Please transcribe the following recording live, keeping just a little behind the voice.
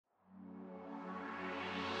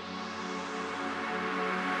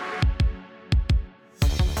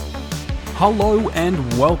Hello and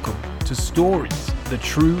welcome to Stories, the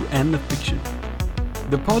True and the Fiction.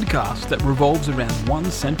 The podcast that revolves around one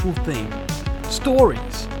central theme,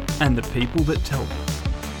 stories, and the people that tell them.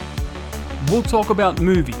 We'll talk about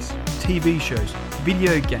movies, TV shows,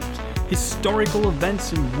 video games, historical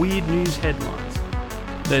events, and weird news headlines.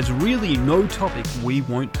 There's really no topic we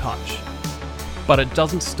won't touch. But it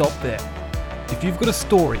doesn't stop there. If you've got a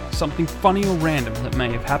story, something funny or random that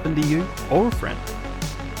may have happened to you or a friend,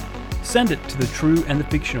 send it to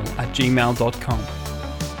thetrueandthefictional@gmail.com.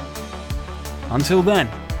 Until then,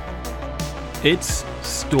 it's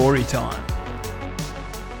story time.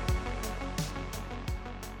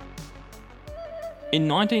 In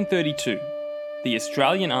 1932, the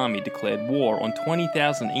Australian Army declared war on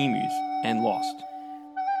 20,000 emus and lost.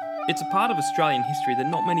 It's a part of Australian history that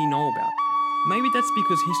not many know about. Maybe that's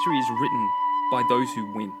because history is written by those who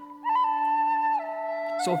win.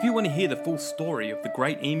 So if you want to hear the full story of the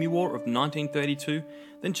Great Emu War of 1932,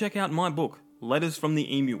 then check out my book, Letters from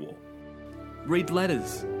the Emu War. Read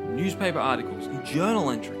letters, newspaper articles, and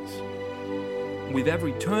journal entries. With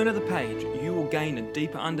every turn of the page, you will gain a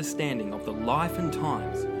deeper understanding of the life and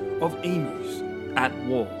times of emus at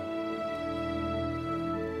war.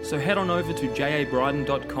 So head on over to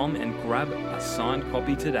jabryden.com and grab a signed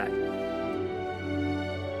copy today.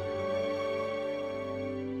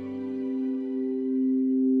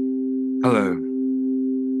 Hello,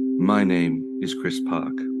 my name is Chris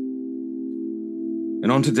Park,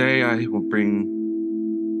 and on today I will bring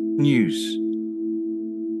news,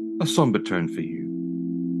 a somber turn for you.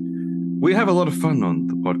 We have a lot of fun on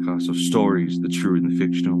the podcast of stories, the true and the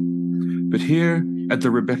fictional, but here at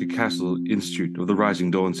the Rebecca Castle Institute of the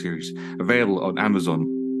Rising Dawn series, available on Amazon,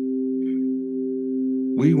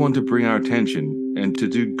 we want to bring our attention and to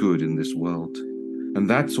do good in this world, and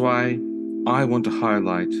that's why I want to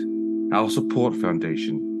highlight our support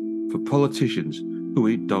foundation for politicians who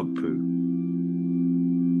eat dog poo.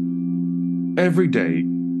 Every day,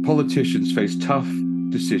 politicians face tough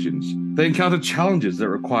decisions. They encounter challenges that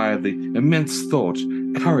require the immense thought,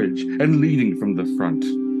 courage, and leading from the front.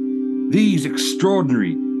 These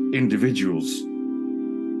extraordinary individuals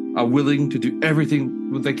are willing to do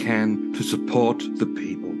everything that they can to support the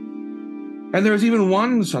people. And there is even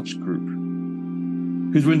one such group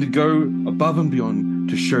who's willing to go above and beyond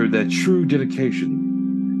to show their true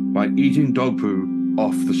dedication by eating dog poo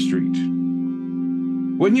off the street.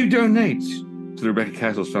 When you donate to the Rebecca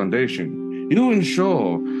Castles Foundation, you'll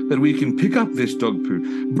ensure that we can pick up this dog poo,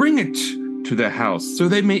 bring it to their house so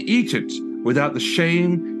they may eat it without the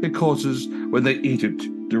shame it causes when they eat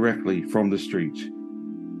it directly from the street.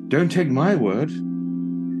 Don't take my word.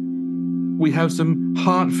 We have some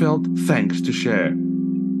heartfelt thanks to share.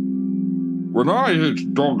 When I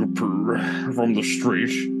eat dog poo from the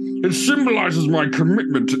street, it symbolizes my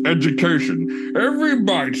commitment to education. Every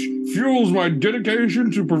bite fuels my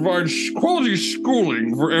dedication to provide quality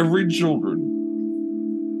schooling for every children.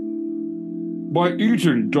 By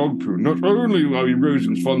eating dog poo, not only are we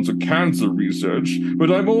raising funds for cancer research,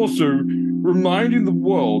 but I'm also reminding the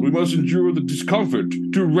world we must endure the discomfort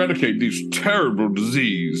to eradicate this terrible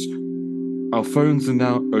disease. Our phones are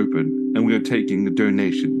now open, and we are taking the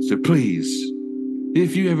donations. So please,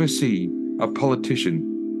 if you ever see a politician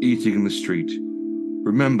eating in the street,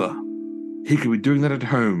 remember, he could be doing that at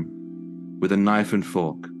home with a knife and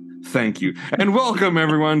fork. Thank you. And welcome,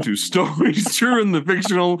 everyone, to Stories True and the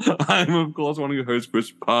Fictional. I'm, of course, one of your hosts,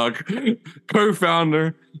 Chris Park,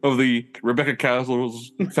 co-founder of the Rebecca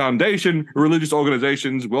Castles Foundation, religious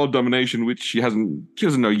organizations, world domination, which she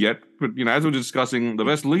doesn't know yet. But, as we're discussing, the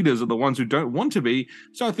best leaders are the ones who don't want to be.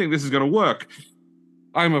 So I think this is going to work.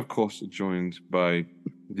 I'm, of course, joined by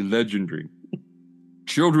the legendary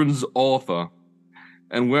children's author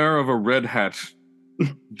and wearer of a red hat,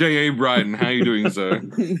 J.A. Bryden. How are you doing, sir?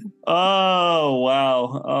 Oh,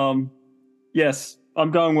 wow. Yes, I'm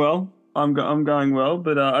going well. I'm going well,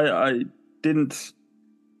 but I didn't...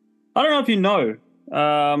 I don't know if you know,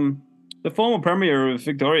 the former Premier of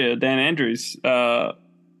Victoria, Dan Andrews, dog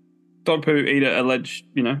poo eater, alleged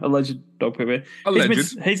dog poo eater.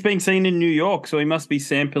 He's been seen in New York, so he must be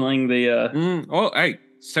sampling the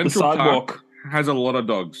Central sidewalk. Park has a lot of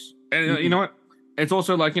dogs. And you know what? It's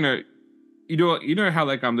also like, you know how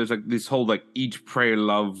there's like this whole like eat, pray,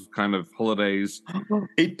 love kind of holidays.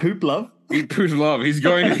 Eat, poop, love. Eat, poop, love. He's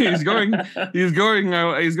going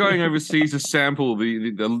overseas to sample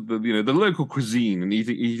the local cuisine and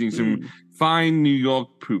eating some fine New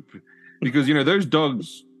York poop, because those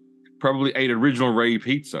dogs probably ate original raised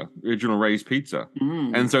pizza,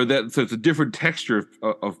 and so it's a different texture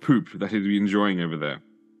of poop that he'd be enjoying over there.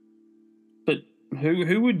 But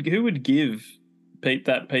who would give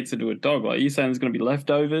that pizza to a dog? Like, are you saying there's going to be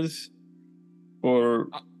leftovers? Or...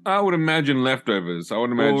 I would imagine leftovers. I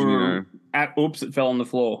would imagine, or, oops, it fell on the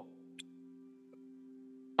floor.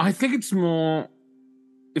 I think it's more...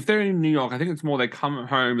 If they're in New York, I think it's more they come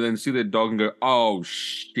home and then see their dog and go, oh,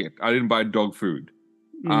 shit, I didn't buy dog food.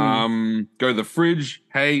 Go to the fridge.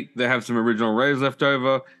 Hey, they have some original Ray's left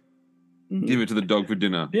over. Give it to the dog for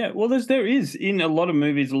dinner. Yeah, well, there is in a lot of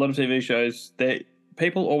movies, a lot of TV shows, that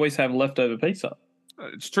people always have leftover pizza.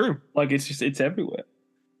 It's true. Like, it's everywhere.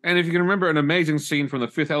 And if you can remember an amazing scene from The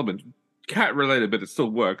Fifth Element, cat related, but it still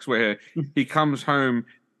works, where he comes home,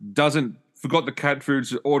 forgot the cat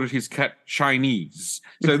foods, ordered his cat Chinese.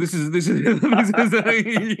 So this is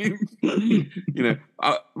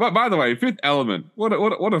but by the way, Fifth Element,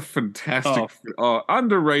 what a fantastic,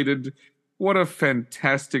 underrated, what a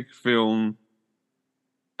fantastic film.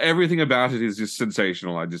 Everything about it is just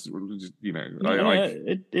sensational. It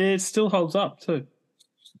still holds up too.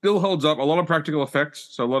 Still holds up. A lot of practical effects,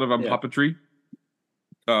 so a lot of puppetry,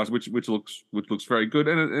 which looks very good,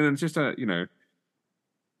 and it's just I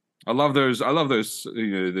love those those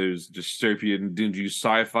dystopian, dingy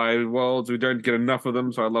sci-fi worlds. We don't get enough of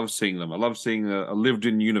them, so I love seeing them. I love seeing a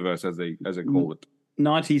lived-in universe, as they call it.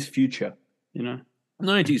 90s future,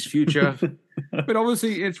 90s future. But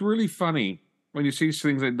obviously, it's really funny when you see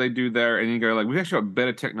things that they do there, and you go like, "We've actually got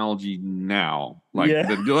better technology now."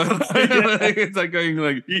 It's like going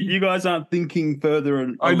like, "You guys aren't thinking further."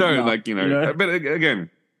 And I know, but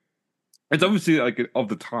again, it's obviously like of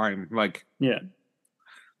the time, like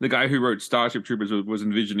the guy who wrote Starship Troopers was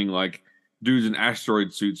envisioning like dudes in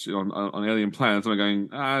asteroid suits on alien planets, and I'm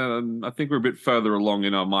going, I think we're a bit further along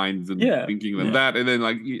in our minds and thinking than that. And then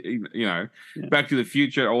like Back to the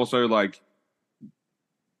Future also like.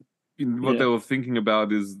 What they were thinking about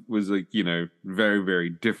was like very, very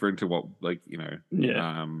different to what I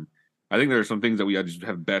think there are some things that we just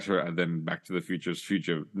have better than Back to the Future's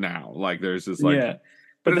future now. Like there's this like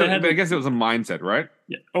but I guess it was a mindset, right?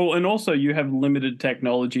 Yeah. Oh, and also you have limited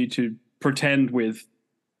technology to pretend with,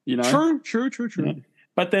 True. Yeah.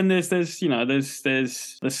 But then there's the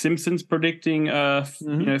Simpsons predicting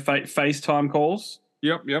FaceTime calls.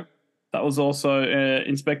 Yep. That was also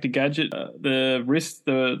Inspector Gadget,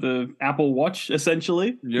 the Apple Watch,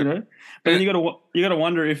 essentially. Yep. But then you got to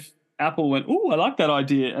wonder if Apple went, "Oh, I like that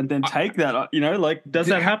idea," and then take that. Does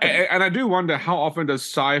that happen? And I do wonder how often does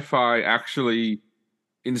sci-fi actually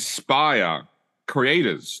inspire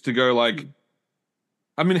creators to go like?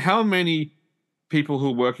 I mean, how many people who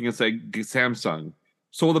are working at say Samsung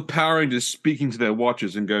saw the Power Rangers speaking to their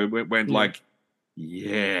watches and went like.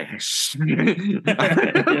 Yes.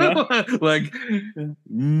 Like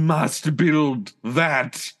must build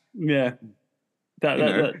that. Yeah.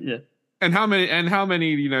 That. And how many how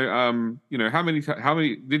many did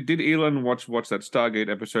Elon watch that Stargate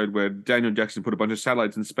episode where Daniel Jackson put a bunch of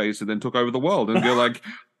satellites in space and then took over the world and go like,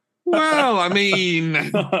 well, I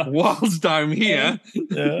mean, whilst I'm here.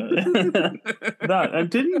 That and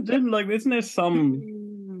didn't like isn't there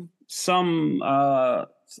some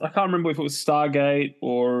I can't remember if it was Stargate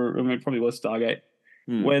or it probably was Stargate,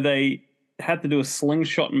 where they had to do a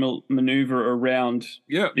slingshot maneuver around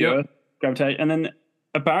the Earth, gravitate, and then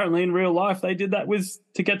apparently in real life they did that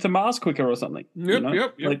to get to Mars quicker or something.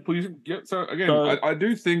 Yep. So again, I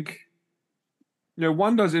do think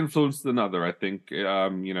one does influence another. I think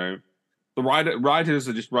the writers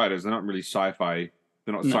are just writers. They're not really sci-fi.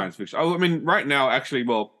 They're not science fiction. I mean, right now, actually,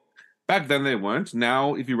 well, back then they weren't.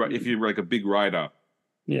 Now, if you're like a big writer.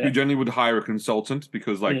 Yeah. You generally would hire a consultant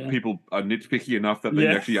because people are nitpicky enough that they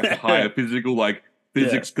actually have to hire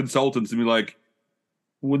physics consultants and be like,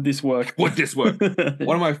 would this work? One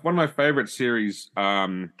of my favorite series,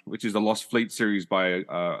 which is the Lost Fleet series by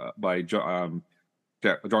John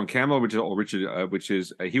Campbell, which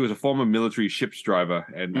is he was a former military ships driver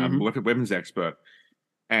and weapons expert,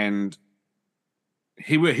 and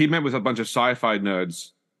he met with a bunch of sci-fi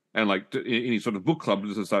nerds and like in his sort of book club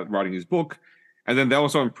to start writing his book. And then they're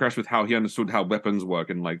also impressed with how he understood how weapons work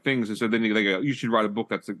and like things. And so then they go, you should write a book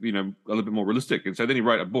that's a little bit more realistic. And so then he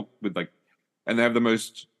write a book with and they have the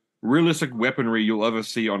most realistic weaponry you'll ever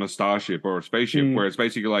see on a starship or a spaceship, where it's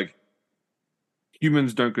basically like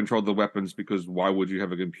humans don't control the weapons because why would you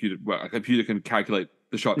have a computer? Well, a computer can calculate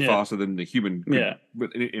the shot faster than the human could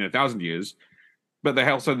in 1,000 years. But they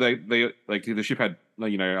also they like the ship had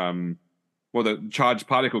the charged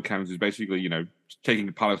particle cannons is basically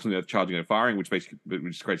taking particles from the Earth, charging and firing, which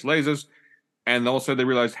creates lasers. And also they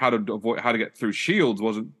realized how to get through shields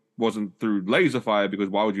wasn't through laser fire, because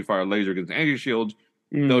why would you fire a laser against an anti-shield?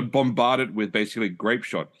 They would bombard it with basically grape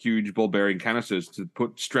shot, huge ball bearing canisters to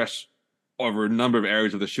put stress over a number of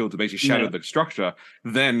areas of the shield to basically shatter the structure,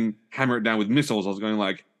 then hammer it down with missiles. I was going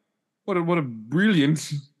like, what a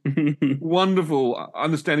brilliant, wonderful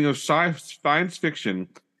understanding of science fiction.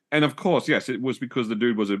 And of course, yes, it was because the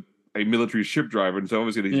dude was a military ship driver, and so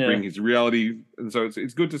obviously he's bringing his reality, and so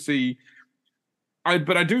it's good to see.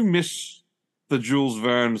 But I do miss the Jules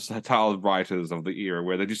Verne style writers of the era,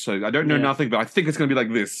 where they just say, I don't know nothing, but I think it's going to be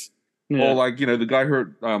like this. Or like, you know, the guy who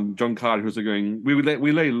wrote John Carter, who's going, we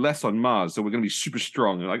lay less on Mars, so we're going to be super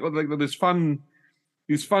strong. And like there's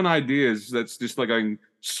these fun ideas that's just like going,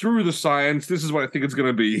 screw the science, this is what I think it's going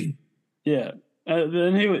to be. Yeah.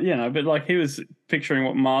 Then he was, but like he was picturing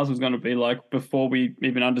what Mars was going to be like before we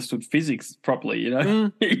even understood physics properly, you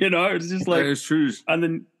know? You know, it's just like... It's true. And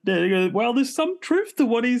then they go, well, there's some truth to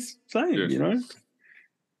what he's saying, you know?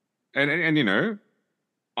 And you know,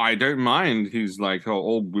 I don't mind. He's like, oh,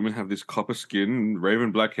 all women have this copper skin,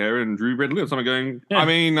 raven black hair, and drew red lips. I'm going, I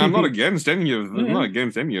mean, I'm not against any of I'm not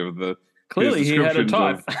against any of the clearly he had a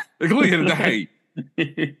type. Clearly he had a hey.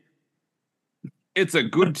 It's a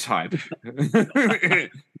good type.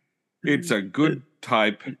 It's a good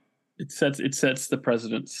type. It sets the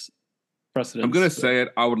precedence. I'm gonna say it.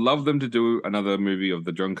 I would love them to do another movie of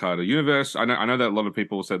the John Carter universe. I know that a lot of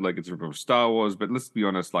people said like it's a rip of Star Wars, but let's be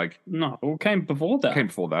honest, like no, it came before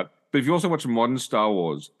that. But if you also watch modern Star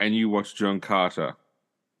Wars and you watch John Carter,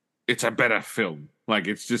 it's a better film. Like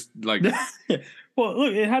it's just like well,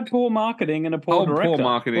 look, it had poor marketing and a poor director. Poor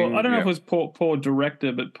marketing. Well, I don't know if it was poor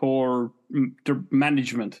director, but poor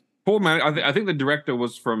management. I think the director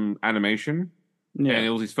was from animation. Yeah. And it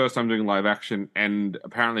was his first time doing live action, and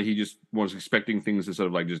apparently he just was expecting things to sort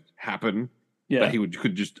of like just happen. Yeah. That he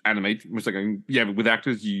could just animate. It was like, but with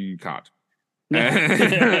actors you can't.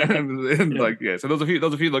 And like, so there's a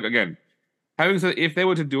few. Like again, having said, if they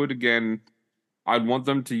were to do it again, I'd want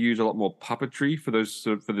them to use a lot more puppetry for those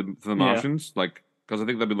for the Martians, like because I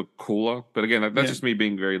think that'd look cooler. But again, that's just me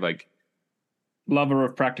being very like lover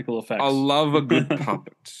of practical effects. I love a good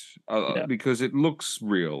puppet because it looks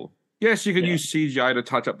real. Yes, you can use CGI to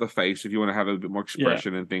touch up the face if you want to have a bit more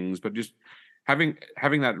expression and things, but just having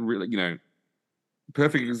that really, you know,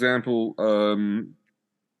 perfect example,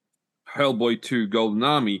 Hellboy 2 Golden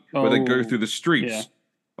Army, where they go through the streets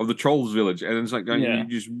of the Trolls Village, and it's like going, you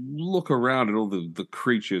just look around at all the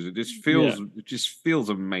creatures. It just feels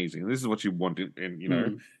amazing. This is what you want, and you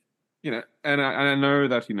know, and I know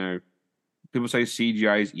that people say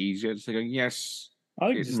CGI is easier. It's like yes, I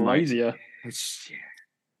think it's lazier.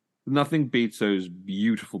 Nothing beats those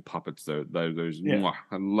beautiful puppets, though. Mwah,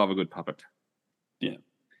 I love a good puppet. Yeah.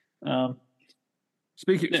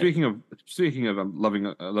 Speaking of loving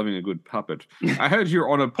a good puppet, I heard you're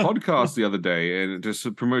on a podcast the other day and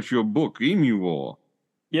to promote your book, Emu War.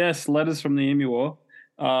 Yes, Letters from the Emu War.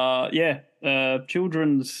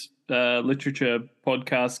 Children's literature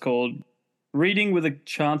podcast called Reading with a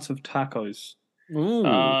Chance of Tacos. It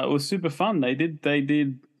was super fun.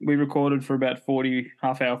 We recorded for about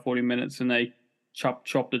half hour, 40 minutes, and they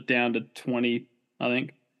chopped it down to 20, I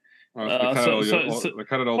think. They cut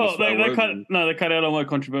out all my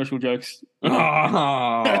controversial jokes.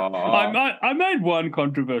 I made one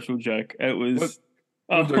controversial joke. It was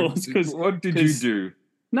what did you do?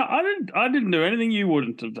 No, I didn't do anything you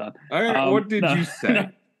wouldn't have done. What did you say? No.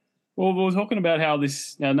 Well, we were talking about how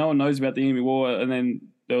no one knows about the Emu War, and then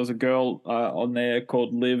there was a girl on there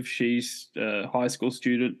called Liv. She's a high school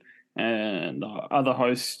student, and the other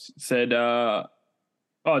host said, "Oh,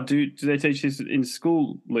 do they teach this in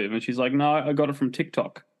school, Liv?" And she's like, "No, I got it from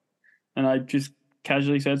TikTok." And I just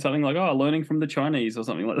casually said something like, "Oh, learning from the Chinese" or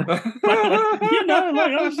something like that.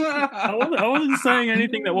 I wasn't saying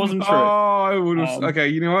anything that wasn't true. Oh, I would have. Okay,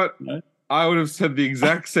 you know what? No? I would have said the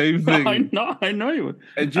exact same thing. I know you would.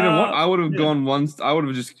 And you know what? I would have gone once. I would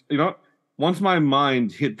have just, once my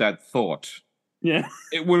mind hit that thought,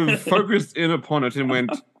 it would have focused in upon it and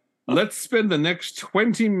went, let's spend the next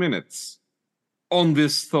 20 minutes on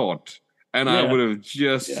this thought. And I would have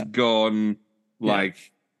just gone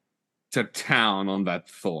to town on that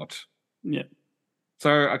thought. Yeah.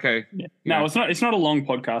 So, okay. Yeah. No, it's not a long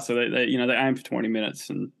podcast. So they aim for 20 minutes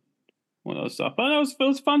and all that stuff. But it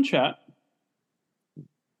was fun chat.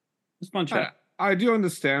 It's fun chat. I do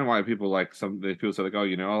understand why people like people say like, a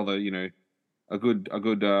good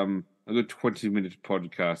 20-minute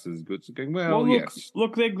podcast is good. So going,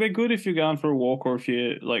 look, they're good if you're going for a walk or if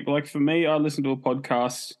you like for me, I listen to a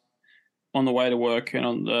podcast on the way to work, and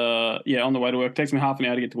on the way to work. It takes me half an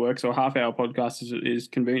hour to get to work, so a half-hour podcast is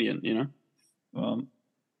convenient,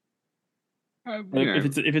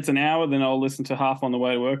 If it's an hour, then I'll listen to half on the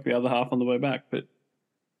way to work, the other half on the way back. But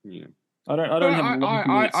I don't have a lot of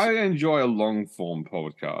minutes. I enjoy a long form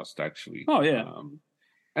podcast actually. Oh yeah.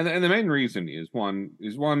 And the main reason is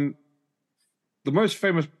one the most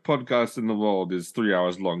famous podcast in the world is 3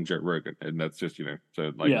 hours long, Joe Rogan, and that's just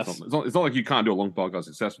so like Yes. it's not like you can't do a long podcast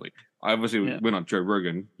successfully. Obviously, we're not Joe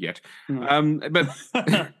Rogan yet, No. but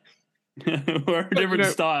we're a different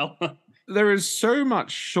style. there is so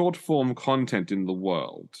much short form content in the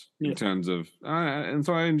world in terms of, and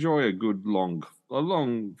so I enjoy a good long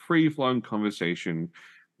free flowing conversation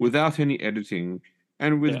without any editing.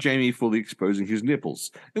 And with Jamie fully exposing his nipples,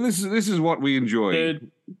 and this is what we enjoy.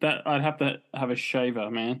 Dude, that I'd have to have a shaver,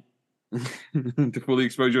 man, to fully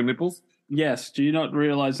expose your nipples. Yes. Do you not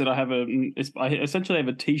realize that I essentially have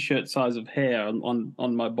a t-shirt size of hair on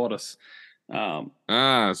my bodice? So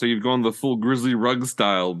you've gone the full Grizzly Rug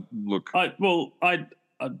style look.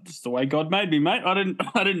 Just the way God made me, mate. I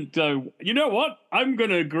didn't go, you know what? I'm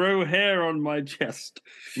gonna grow hair on my chest.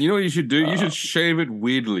 You know what you should do? You should shave it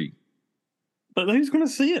weirdly. But who's going to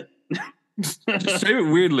see it? Just shave it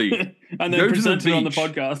weirdly. And then present it on the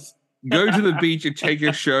podcast. Go to the beach and take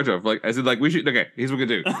your shirt off. Here's what we're going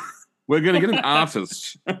to do. We're going to get an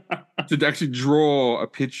artist to actually draw a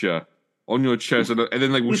picture on your chest, and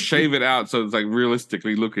then we'll shave it out so it's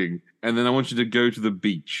realistically looking. And then I want you to go to the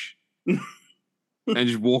beach and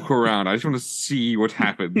just walk around. I just want to see what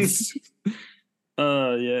happens.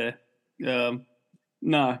 Yeah. No.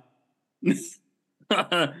 No.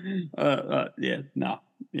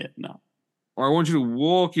 Or I want you to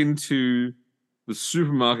walk into the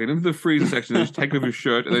supermarket, into the freezer section, and just take off your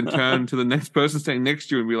shirt, and then turn to the next person standing next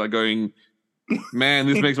to you and be going, "Man,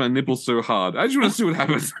 this makes my nipples so hard." I just want to see what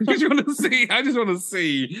happens. I just want to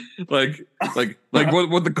see,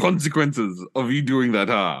 what the consequences of you doing that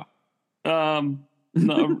are. No,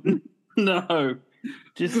 no,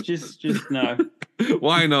 just no.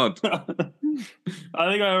 Why not?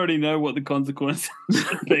 I think I already know what the consequences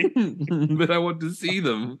should be. But I want to see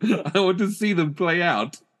them. I want to see them play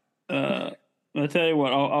out. I'll tell you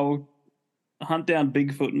what, I'll hunt down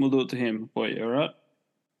Bigfoot and we'll do it to him for you, all right?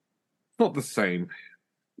 It's not the same.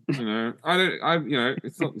 It's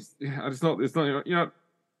not,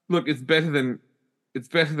 look, it's better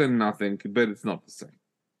than nothing, but it's not the same.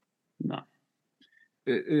 No.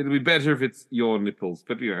 It'll be better if it's your nipples,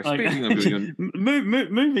 but speaking of your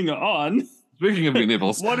moving on. Speaking of your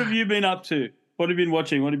nipples, what have you been up to? What have you been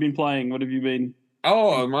watching? What have you been playing? What have you been?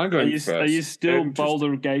 Oh, am I going first? Are you still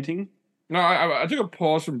Boulder Gating? No, I took a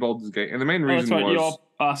pause from Baldur's Gate, and the main reason was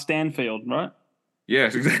you're Stanfield, right?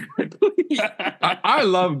 Yes, exactly. I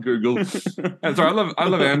love Google, and so I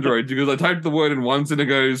love Android because I typed the word in once and it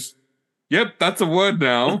goes, "Yep, that's a word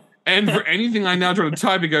now." And for anything I now try to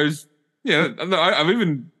type, it goes, "Yeah." I've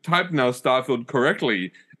even typed now Starfield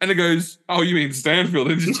correctly, and it goes, "Oh, you mean Stanfield?"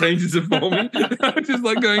 And it just changes it for me. I'm just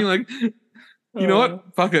going you know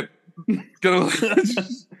what? Fuck it.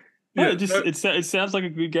 It sounds like a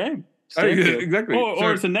good game. Exactly.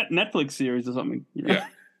 Or it's a Netflix series or something. Yeah.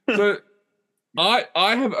 So I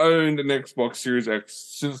have owned an Xbox Series X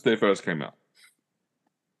since they first came out.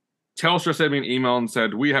 Telstra sent me an email and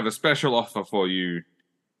said, "We have a special offer for you.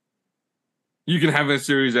 You can have a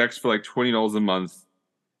Series X for $20 a month."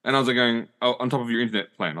 And I was going, "Oh, on top of your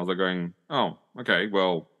internet plan." I was going, "Oh, okay,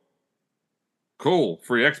 well, cool,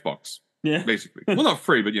 free Xbox." Yeah. Basically. Well, not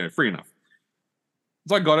free, but free enough.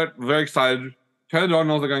 So I got it, very excited. Turned it on,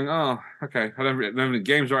 and I was going, "Oh, okay, I don't have any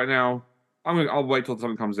games right now. I'll wait till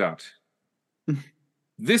something comes out."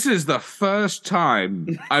 This is the first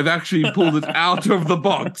time I've actually pulled it out of the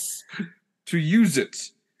box to use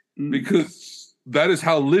it, because that is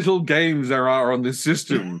how little games there are on this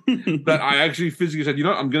system that I actually physically said, "You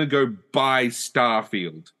know what? I'm going to go buy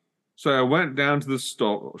Starfield." So I went down to the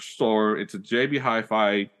store. It's a JB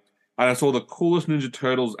Hi-Fi, and I saw the coolest Ninja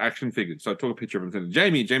Turtles action figures. So I took a picture of them and sent it to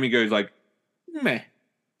Jamie. Jamie goes "Meh."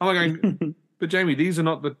 I'm going, "But Jamie, these are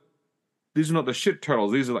not the shit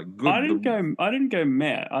turtles. These are good." I didn't go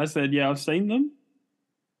meh. I said, "Yeah, I've seen them,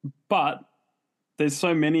 but there's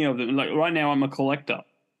so many of them. Right now, I'm a collector,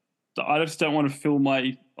 so I just don't want to fill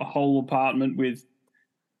my whole apartment with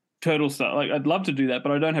turtle stuff. I'd love to do that,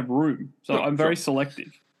 but I don't have room, so I'm very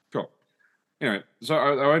selective." Sure. Anyway, so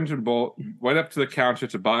I went up to the counter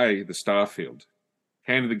to buy the Starfield,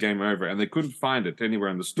 handed the game over, and they couldn't find it anywhere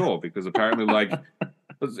in the store because apparently,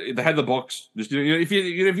 they had the box. Just if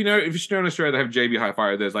you know in Australia, they have JB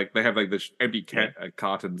Hi-Fi. There's they have the empty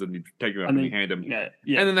cartons, and you take them up and you hand them. Yeah.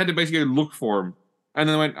 And then they had to basically look for them. And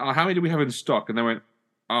then they went, "Oh, how many do we have in stock?" And they went,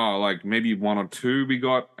 "Oh, maybe 1 or 2 we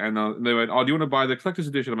got." And they went, "Oh, do you want to buy the collector's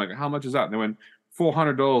edition?" I'm like, "How much is that?" And they went,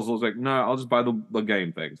 $400. I was like, "No, I'll just buy the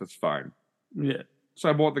game things. That's fine." Yeah. So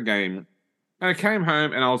I bought the game, And I came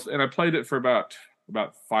home and I played it for about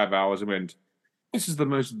 5 hours and went, this is the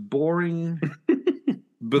most boring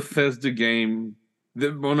Bethesda game.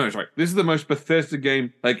 This is the most Bethesda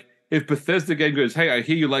game. Like, if Bethesda game goes, hey, I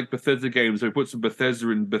hear you like Bethesda games, so put some Bethesda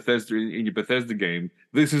in your Bethesda game,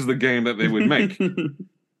 this is the game that they would make.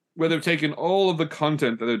 Where they've taken all of the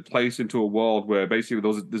content that they'd placed into a world where basically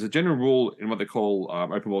there's a general rule in what they call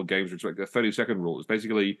open world games, which is like the 30-second rule. It's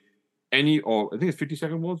basically I think it's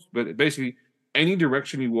 50-second words, but basically any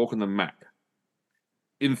direction you walk on the map,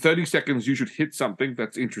 in 30 seconds you should hit something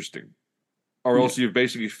that's interesting, or else you've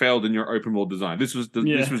basically failed in your open world design. This was done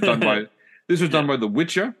by The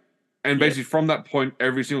Witcher, and basically from that point,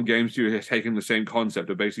 every single game studio has taken the same concept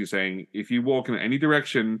of basically saying if you walk in any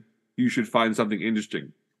direction, you should find something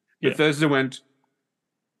interesting. Bethesda went,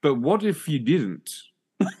 but what if you didn't?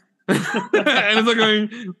 And it's like going,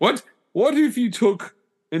 what? What if you took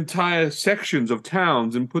entire sections of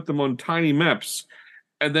towns and put them on tiny maps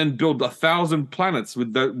and then build 1,000 planets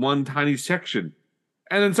with that one tiny section?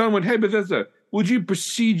 And then someone went, hey, Bethesda, would you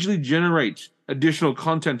procedurally generate additional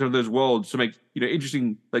content of those worlds to make,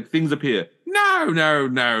 interesting things appear? No.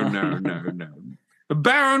 The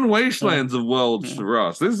barren wastelands of worlds for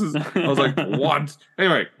us. I was like, what?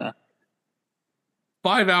 Anyway,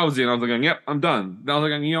 5 hours in, I was like, yep, I'm done. Then I was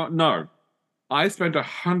like, no. I spent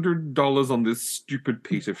 $100 on this stupid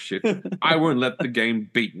piece of shit. I won't let the game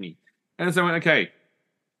beat me. And so I went, okay,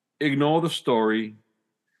 ignore the story.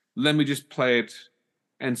 Let me just play it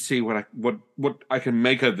and see what I can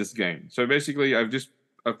make of this game. So basically, I've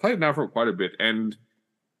played it now for quite a bit. And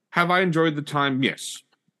have I enjoyed the time? Yes.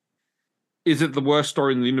 Is it the worst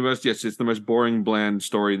story in the universe? Yes, it's the most boring, bland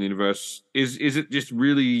story in the universe. Is it just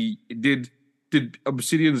really... Did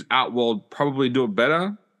Obsidian's Outworld probably do it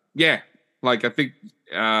better? Yeah. I think...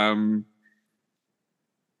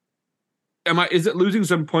 Is it losing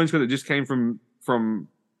some points because it just came from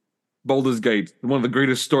Baldur's Gate, one of the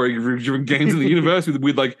greatest story-driven games in the universe, with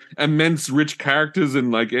immense, rich characters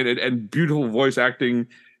and and beautiful voice acting,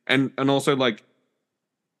 and also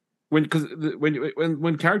when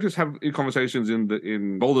characters have conversations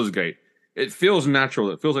in Baldur's Gate, it feels natural.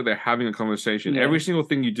 It feels like they're having a conversation. Yeah. Every single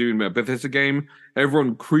thing you do in a Bethesda game,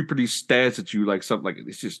 everyone creepily stares at you like something.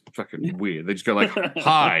 It's just fucking weird. They just go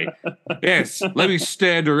 "Hi, yes, let me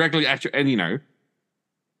stare directly at you," in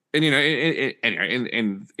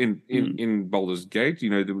Baldur's Gate,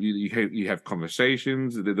 you have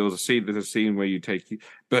conversations. There's a scene where you take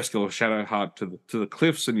Berskill of Shadowheart to the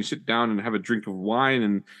cliffs, and you sit down and have a drink of wine,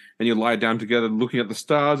 and you lie down together looking at the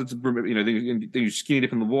stars. It's then you skinny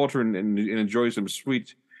dip in the water and enjoy some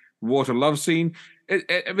sweet water love scene.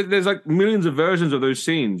 There's millions of versions of those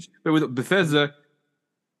scenes, but with Bethesda,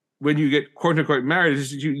 when you get quote unquote married, it's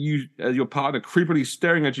just you your partner creepily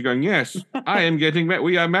staring at you, going, "Yes, I am getting married.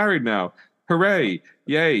 We are married now. Hooray!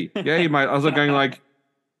 Yay! Mate." I was going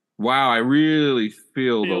 "Wow, I really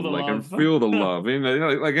feel the love. I feel the love."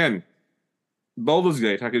 Again, Baldur's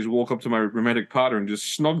Gate, I could just walk up to my romantic partner and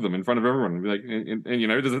just snog them in front of everyone and be like, and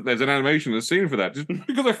there's an animation, a scene for that, just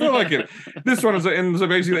because I feel like it. This one is, and so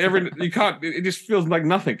basically you can't. It just feels like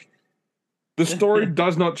nothing. The story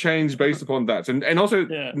does not change based upon that. And also,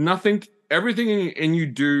 nothing, everything you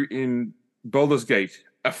do in Baldur's Gate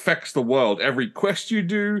affects the world. Every quest you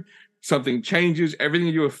do, something changes. Everything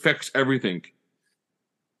you do affects everything.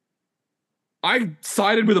 I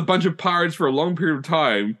sided with a bunch of pirates for a long period of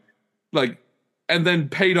time, and then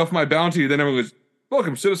paid off my bounty. Then everyone goes,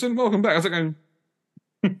 "Welcome, citizen. Welcome back." I was like,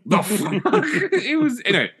 the fuck? It was,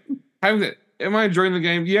 anyway, am I enjoying the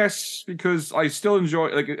game? Yes, because I still enjoy,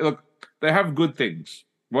 look, they have good things.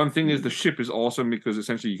 One thing is the ship is awesome because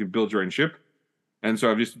essentially you can build your own ship. And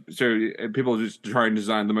so people just try and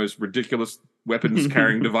design the most ridiculous weapons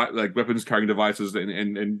carrying devices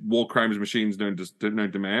and war crimes machines known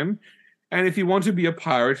to man. And if you want to be a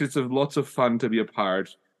pirate, it's lots of fun to be a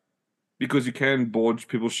pirate because you can board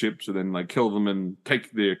people's ships and then kill them and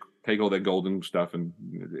take all their gold and stuff, and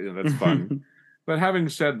that's fun. But having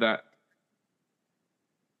said that,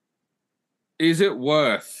 is it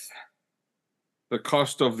worth the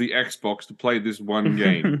cost of the Xbox to play this one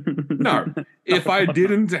game? No. If I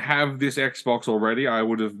didn't have this Xbox already, I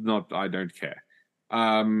would have not. I don't care.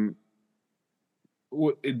 Do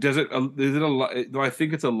I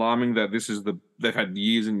think it's alarming that they've had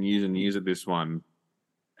years and years and years of this one,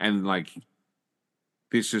 and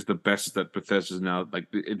this is the best that Bethesda's now.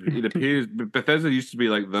 It appears Bethesda used to be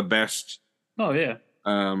the best. Oh yeah.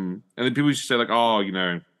 And then people used to say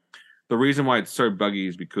the reason why it's so buggy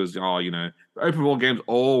is because open world games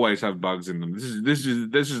always have bugs in them. This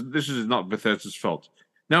is not Bethesda's fault.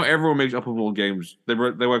 Now everyone makes open world games. They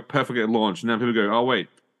work perfectly at launch. Now people go, "Oh wait,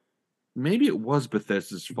 maybe it was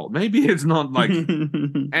Bethesda's fault. Maybe it's not like.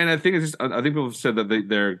 And I think it's just. I think people have said that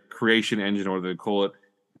their creation engine, or they call it,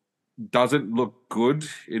 doesn't look good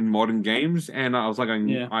in modern games. And I was like,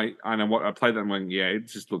 Yeah. I know what I played that. I'm going, yeah, it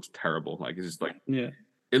just looks terrible. Like it's just like Yeah.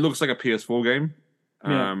 it looks like a PS4 game.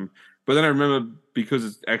 Yeah. But then I remember because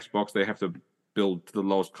it's Xbox, they have to build to the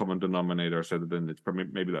lowest common denominator. So then it's probably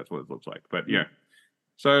maybe that's what it looks like. But yeah,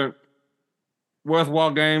 so worthwhile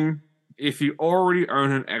game if you already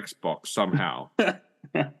own an Xbox somehow.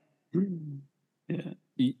 Yeah.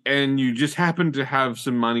 And you just happen to have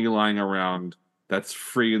some money lying around that's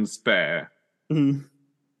free and spare, Mhm.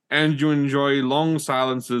 and you enjoy long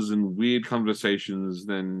silences and weird conversations,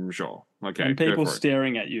 then sure. Okay, And people go for it.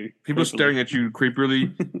 staring at you. People creepily. staring at you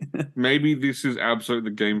creepily. Maybe this is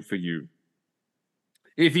absolutely the game for you.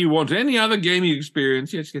 If you want any other gaming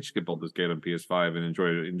experience, yes, you can build this game on PS5 and enjoy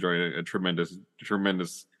a tremendous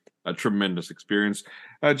experience.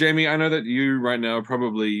 Jamie, I know that you right now are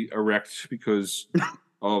probably erect because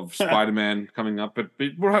of Spider-Man coming up, but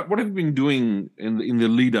what have you been doing in the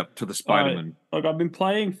lead up to the Spider-Man? Like I've been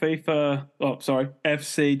playing FIFA. Oh, sorry,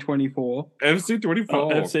 FC 24. FC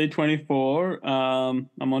 24. FC 24. I'm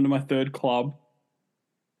on to my third club.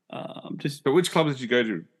 But which club did you go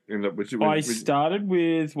to? I started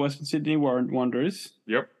with Western Sydney Wanderers.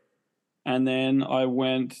 Yep. And then I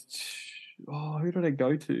went. Who did I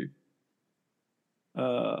go to?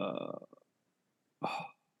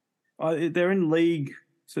 They're in league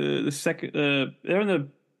to the second. They're in the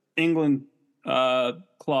England club.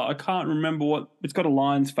 I can't remember what. It's got a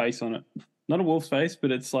lion's face on it, not a wolf's face,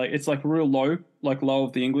 but it's like real low, like low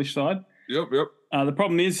of the English side. Yep. The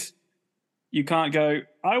problem is, you can't go.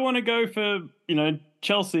 I want to go for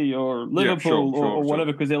Chelsea or Liverpool or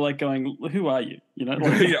whatever, because they're like going, who are you?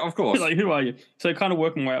 Like, yeah, of course. Like, who are you? So kind of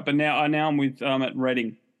working my way up. But now I'm with at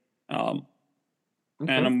Reading, okay.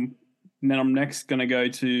 And I'm next going to go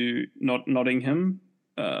to Nottingham,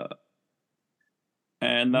 and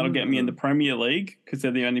that'll get me in the Premier League, because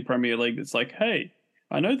they're the only Premier League that's like, hey,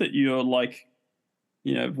 I know that you're like,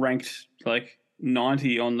 ranked like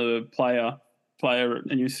 90 on the player,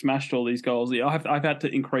 and you smashed all these goals. Yeah, I've had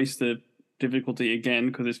to increase the difficulty again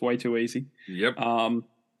because it's way too easy. Yep. No,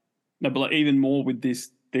 but like even more with this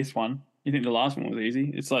one. You think the last one was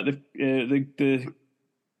easy? It's like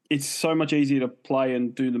it's so much easier to play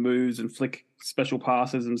and do the moves and flick special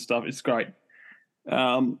passes and stuff. It's great.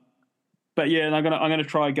 But yeah, and I'm gonna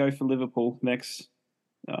try go for Liverpool next.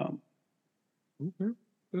 Okay.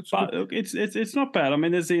 But look, it's not bad. I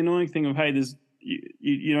mean, there's the annoying thing of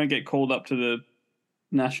you don't get called up to the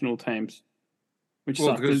national teams, which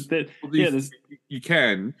sucks. You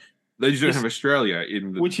can. They just don't have Australia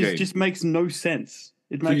in the which game. Just makes no sense.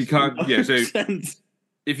 So you can't. Yeah. So sense.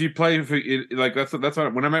 If you play for like that's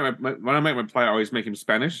when I make my player, I always make him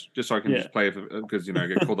Spanish, just so I can just play because I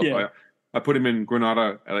get called up. I put him in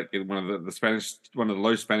Granada, like in one of the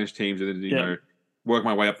low Spanish teams, and then work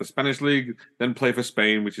my way up the Spanish league, then play for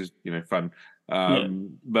Spain, which is fun.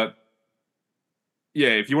 But yeah,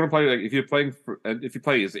 if you want to play, like if you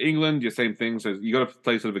play as England, your same thing. So you got to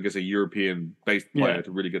play sort of against a European-based player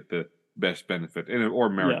to really get the best benefit, or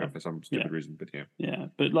America for some stupid reason. But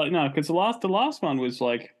but like no, because the last one was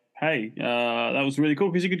like, hey, that was really cool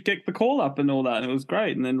because you could get the call up and all that, and it was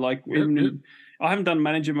great. And then like I haven't done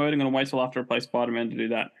manager mode. I'm going to wait till after I play Spider-Man to do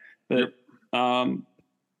that. But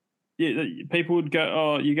people would go,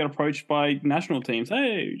 oh, you get approached by national teams.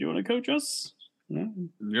 Hey, do you want to coach us? Yeah.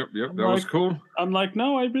 Yep. That was cool. I'm like,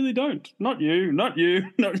 no, I really don't. Not you.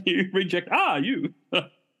 Reject. You.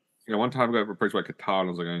 One time I got approached by Qatar, and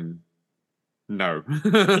I was like, no.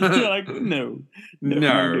 You're like, no,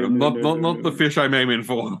 not the fish I'm aiming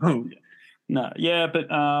for. No, yeah, but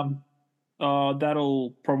that'll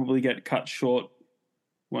probably get cut short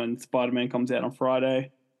when Spider-Man comes out on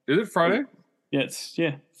Friday. Is it Friday? Yeah, it's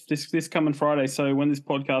this coming Friday. So when this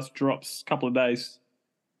podcast drops, a couple of days.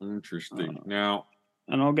 Interesting. Now,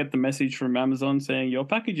 and I'll get the message from Amazon saying your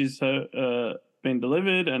package has been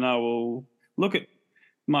delivered, and I will look at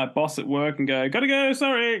my boss at work and go, gotta go,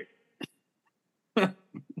 sorry.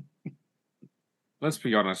 Let's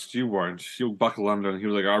be honest, you weren't. You'll buckle under, and he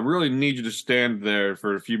was like, I really need you to stand there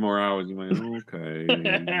for a few more hours. You're like, okay.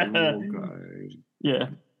 Yeah.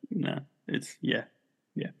 No, it's, yeah.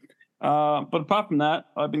 But apart from that,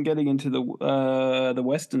 I've been getting into the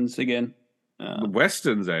Westerns again. The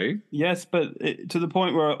Westerns, eh? Yes, but to the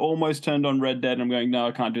point where I almost turned on Red Dead, and I'm going, no,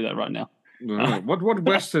 I can't do that right now. What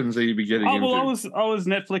Westerns are you be getting into? Well, I was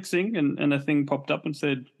Netflixing, and a thing popped up and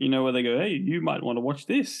said, where they go, hey, you might want to watch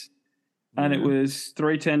this. And it was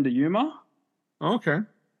 310 to Yuma. Okay.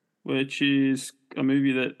 Which is a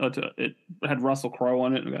movie that it had Russell Crowe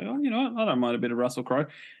on it, and I go, oh, you know what? I don't mind a bit of Russell Crowe.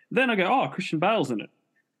 Then I go, oh, Christian Bale's in it.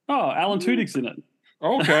 Oh, Alan Tudyk's in it.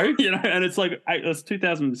 Okay. You know, and it's like it's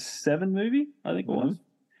 2007 movie, I think it was.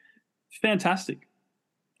 Fantastic,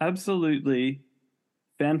 absolutely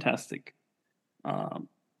fantastic, for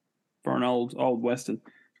an old western.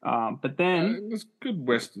 But then there's good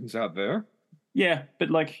westerns out there. yeah, but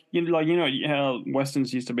like you know how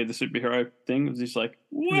westerns used to be the superhero thing. It was just like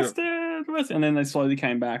western, and then they slowly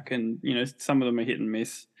came back, and you know some of them are hit and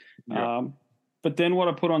miss. Yeah. But then what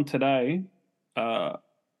I put on today,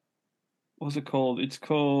 what's it called? It's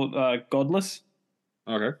called Godless.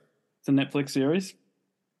 Okay. It's a Netflix series.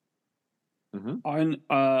 I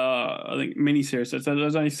think mini-series. So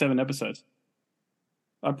there's only 7 episodes.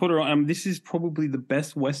 I put her on. This is probably the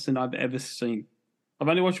best western I've ever seen. I've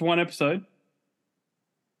only watched 1 episode,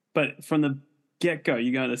 but from the get-go,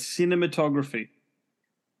 you go the cinematography,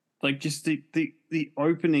 like just the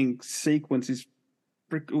opening sequence it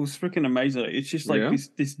was freaking amazing. It's just like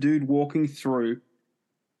this dude walking through.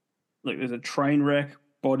 Like there's a train wreck,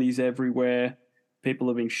 bodies everywhere,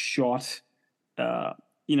 people are being shot.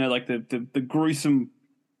 You know, like the gruesome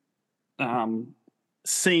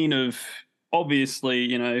scene of obviously,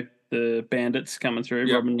 you know, the bandits coming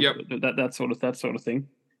through, robbing that sort of thing.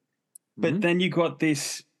 But then you got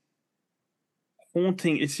this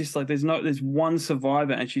haunting. It's just like there's one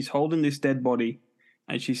survivor, and she's holding this dead body,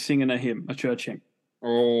 and she's singing a hymn, a church hymn.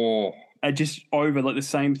 Oh. And just over like the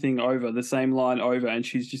same thing over, the same line over, and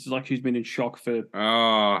she's just like she's been in shock from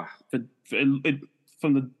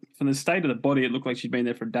the state of the body. It looked like she'd been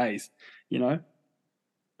there for days, you know.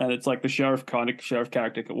 And it's like the sheriff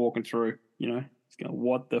character walking through, you know. It's going,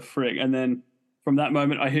 what the frick? And then from that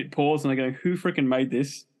moment, I hit pause and I go, who freaking made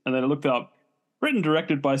this? And then I looked up, written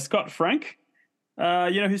directed by Scott Frank.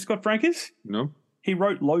 You know who Scott Frank is? No. He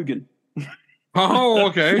wrote Logan. Oh,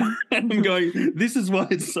 okay. And I'm going, this is why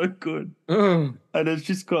it's so good. And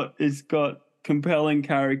it's got compelling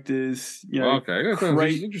characters, you know. Okay, that's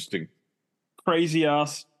interesting. Crazy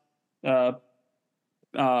ass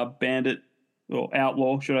bandit or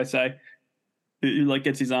outlaw, should I say, who like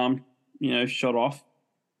gets his arm, you know, shot off,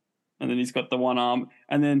 and then he's got the one arm,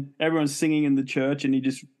 and then everyone's singing in the church, and he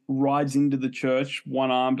just rides into the church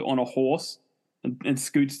one armed on a horse, and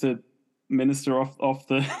scoots the minister off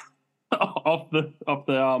the off the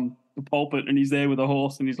pulpit, and he's there with a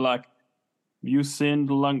horse, and he's like, "You sinned,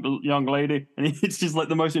 young lady," and it's just like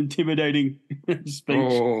the most intimidating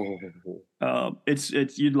speech.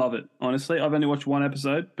 It's you'd love it, honestly. I've only watched 1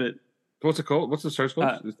 episode, but what's it called? What's the search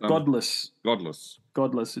called? Godless. Godless.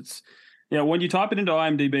 It's when you type it into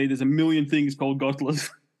IMDb, there's a million things called Godless,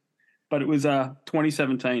 but it was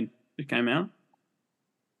 2017 it came out.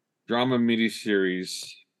 Drama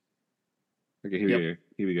miniseries. Okay, here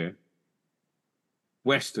we go.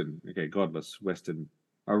 Western. Okay, Godless. Western.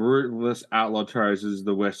 A ruthless outlaw terrorizes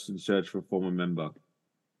the West in search for a former member.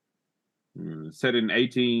 Set in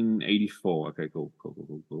 1884. Okay, cool.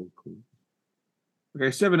 Okay,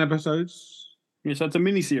 7 episodes. Yeah, so it's a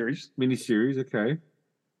miniseries. Okay.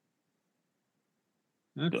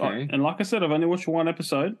 Okay. And like I said, I've only watched 1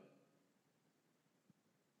 episode.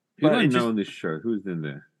 Who do I know in this show? Who's in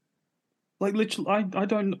there? Like literally, I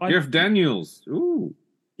don't. Jeff Daniels. Ooh.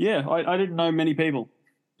 Yeah, I didn't know many people.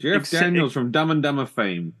 Daniels from Dumb and Dumber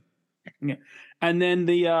fame. Yeah, and then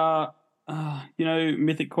the you know,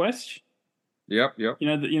 Mythic Quest. Yep. You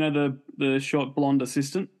know the short blonde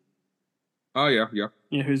assistant. Oh yeah.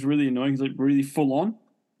 Yeah, who's really annoying. He's like really full on.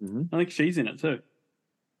 Mm-hmm. I think she's in it too.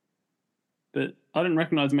 But I didn't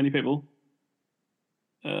recognize many people.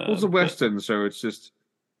 It's a Western, so it's just.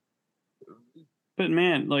 But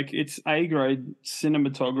man, like it's A-grade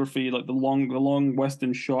cinematography, like the long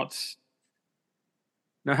Western shots.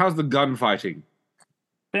 Now, how's the gunfighting?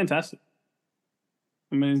 Fantastic.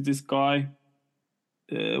 I mean, this guy,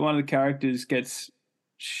 one of the characters gets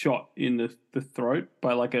shot in the throat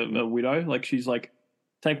by like a widow. Like she's like,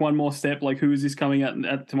 take one more step. Like, who is this coming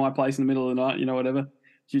at to my place in the middle of the night? You know, whatever.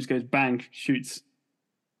 She just goes bang, shoots,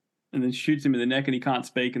 and then shoots him in the neck, and he can't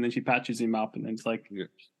speak. And then she patches him up, and then it's like,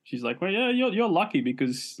 she's like, well, yeah, you're lucky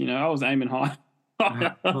because you know I was aiming high.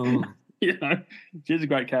 You know, she's a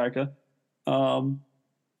great character.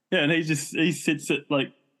 Yeah, and he sits at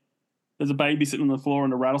like there's a baby sitting on the floor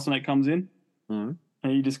and a rattlesnake comes in, and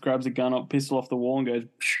he just grabs a gun up, pistol off the wall, and goes.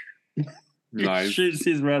 Nice. Shoots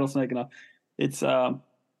his rattlesnake enough. It's yeah.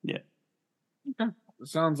 Okay. It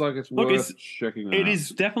sounds like it's worth checking out. It is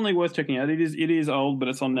definitely worth checking out. It is old, but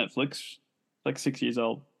it's on Netflix. Like 6 years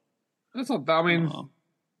old. That's not. I mean,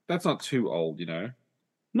 that's not too old, you know.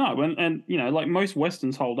 No, and you know, like most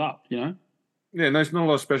westerns hold up, you know. Yeah, there's not a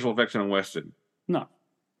lot of special effects on a western. No.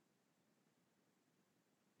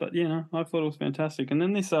 But I thought it was fantastic. And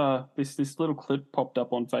then this little clip popped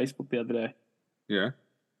up on Facebook the other day Yeah.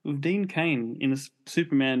 with Dean Cain in a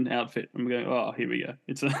Superman outfit. I'm going, oh, here we go.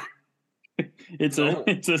 It's a it's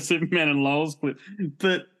a Superman and Lois clip.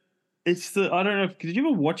 But it's I don't know. Did you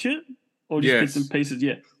ever watch it or just bits and pieces?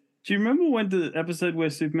 Yeah. Do you remember when the episode where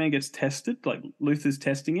Superman gets tested, like Luthor's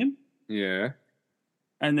testing him? Yeah.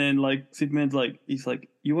 And then like Superman's like, he's like,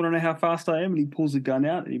 you want to know how fast I am? And he pulls a gun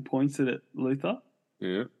out and he points it at Luthor.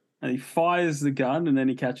 Yeah. And he fires the gun and then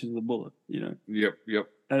he catches the bullet, Yep.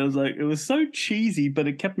 And it was so cheesy, but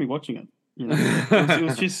it kept me watching it.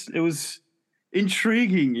 It was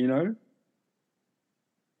intriguing,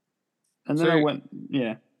 And then I went,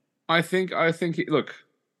 yeah. I think, look,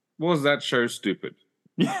 was that show stupid?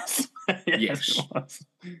 Yes. Yes. It was.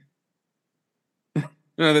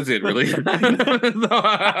 No, that's it, really.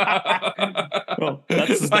 Well,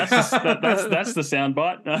 that's the sound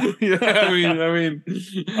bite. Yeah,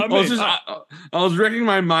 I was wrecking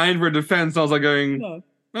my mind for defense. I was like going,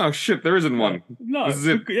 oh shit, there isn't one. No, this is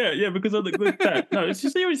it. Yeah, because of the no, it's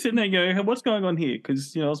just you're sitting there going, hey, what's going on here?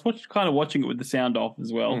 Because I was kind of watching it with the sound off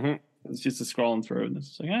as well. Mm-hmm. It's just a scrolling through, and it's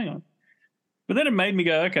just like, hang on. But then it made me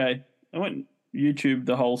go, okay. I went YouTube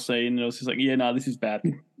the whole scene, and it was just like, yeah, no, this is bad.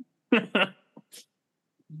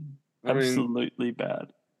 Absolutely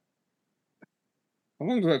bad. How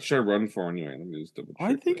long does that show run for anyway? Let me just double check.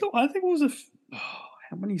 I think it was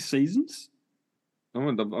how many seasons?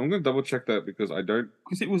 I'm gonna double check that because I don't.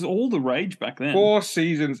 Because it was all the rage back then. 4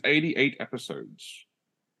 seasons, 88 episodes.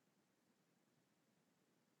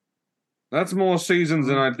 That's more seasons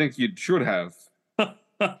than I think you should have.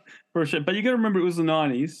 For sure, but you got to remember it was the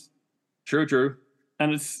 90s. True.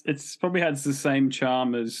 And it's probably had the same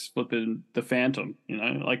charm as flipping the Phantom,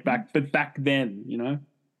 like back then,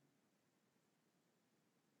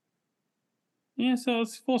 Yeah, so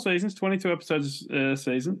it's 4 seasons, 22 episodes a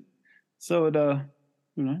season. So it, it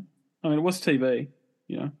was TV,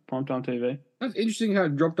 primetime TV. That's interesting how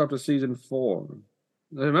it dropped after season 4.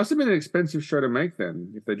 It must have been an expensive show to make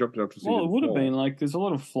then, if they dropped it after season 4. Well, it would have been, like, there's a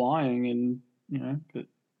lot of flying and, but...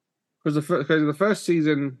 Because the first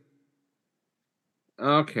season...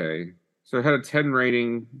 Okay. So it had a 10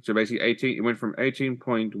 rating, so basically it went from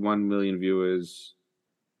 18.1 million viewers,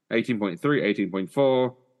 18.3,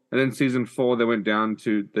 18.4, and then season 4 they went down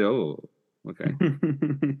to okay.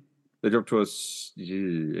 They dropped to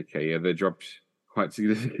they dropped quite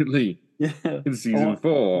significantly in season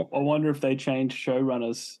 4. I wonder if they changed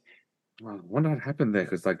showrunners. I wonder what happened there,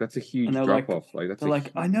 because that's a huge drop off.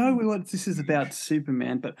 I know this is about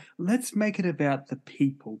Superman, but let's make it about the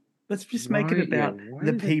people. Let's just make it about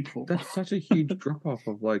the people. That's such a huge drop off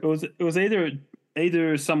of like. It was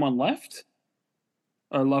either someone left,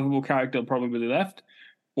 a lovable character probably left,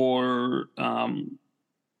 or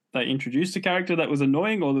they introduced a character that was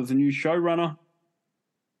annoying, or there's a new showrunner.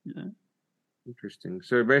 Yeah. Interesting.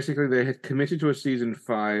 So basically, they had committed to a season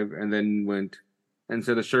 5, and then went, and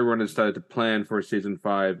so the showrunners started to plan for a season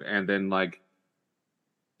 5, and then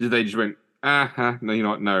they just went, no, you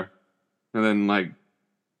know what, no, and then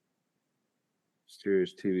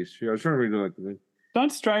serious TV show. I was trying to read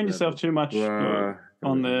Don't strain yourself too much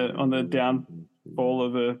on the downfall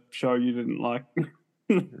of a show you didn't like.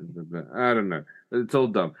 I don't know. It's all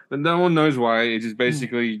dumb. But no one knows why. It's just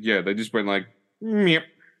basically, they just went like, yep.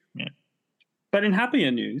 Yeah. But in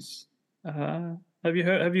happier news, have you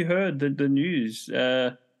heard the news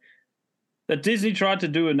that Disney tried to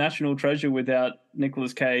do a National Treasure without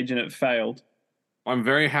Nicolas Cage and it failed? I'm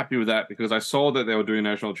very happy with that because I saw that they were doing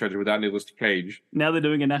National Treasure without Nicolas Cage. Now they're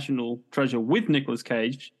doing a National Treasure with Nicolas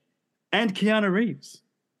Cage and Keanu Reeves.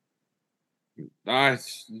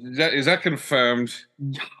 Is that confirmed?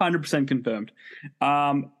 100% confirmed.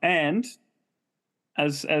 And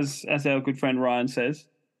as our good friend Ryan says,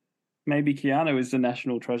 maybe Keanu is the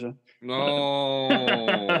National Treasure.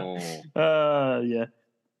 No. Yeah.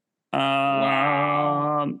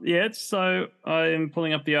 Wow. Yeah, so I'm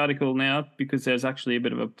pulling up the article now because there's actually a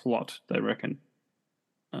bit of a plot, they reckon.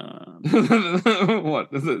 What?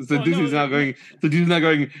 So Disney's now going. So Disney's now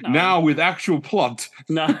going now with actual plot.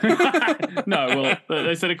 No, no. Well,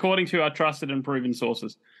 they said according to our trusted and proven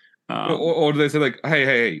sources. Or do they say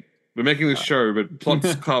hey, we're making this show, but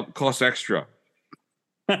plots cost extra.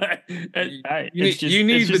 You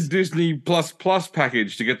need the Disney Plus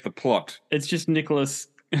package to get the plot. It's just Nicholas.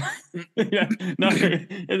 Yeah, no,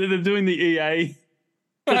 they're doing the EA.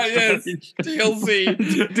 Yes, DLC,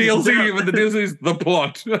 but the DLC is the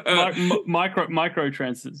plot.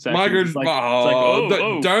 Microtransactions.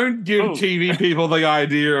 Don't give TV people the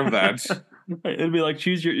idea of that. It'll be like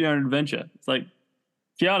choose your own adventure. It's like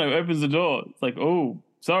Keanu opens the door. It's like, oh,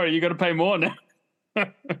 sorry, you got to pay more now.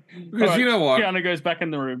 Because you know what? Keanu goes back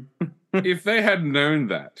in the room. If they had known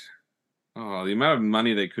that, the amount of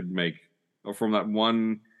money they could make from that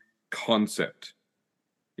one concept,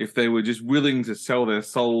 if they were just willing to sell their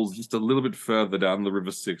souls just a little bit further down the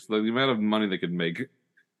River Styx, the amount of money they could make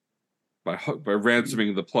by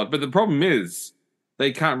ransoming the plot. But the problem is,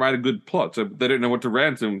 they can't write a good plot, so they don't know what to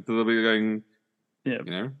ransom. So they'll be going,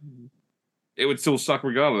 it would still suck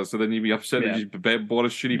regardless. So then you'd be upset that you bought a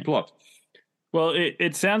shitty plot. Well,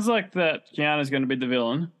 it sounds like that Keanu's going to be the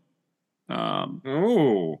villain.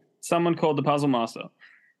 Someone called the Puzzle Master.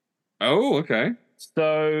 Oh, okay.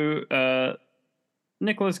 So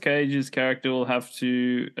Nicolas Cage's character will have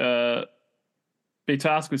to be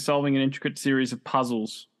tasked with solving an intricate series of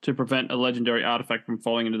puzzles to prevent a legendary artifact from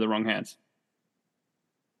falling into the wrong hands.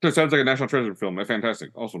 So it sounds like a National Treasure film. They're fantastic.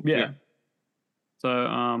 Awesome. Yeah.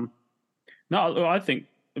 So, no, I think,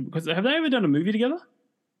 because have they ever done a movie together?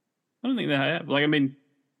 I don't think they have. Like, I mean,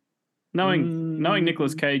 knowing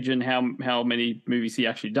Nicolas Cage and how many movies he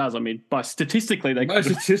actually does, I mean, statistically, they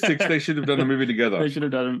should have done a movie together. They should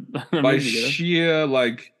have done a by movie together. Sheer,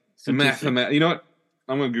 mathematics. You know what?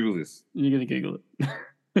 I'm going to Google this. You're going to Google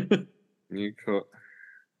it.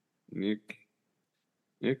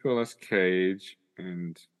 Nicolas Cage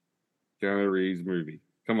and Keanu Reeves movie.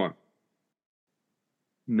 Come on.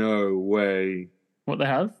 No way. What, they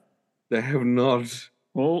have? They have not.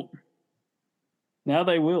 Well, now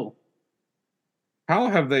they will. How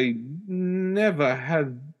have they never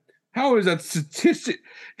had... How is that statistic?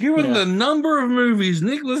 Given the number of movies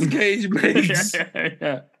Nicolas Cage makes,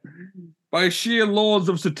 by sheer laws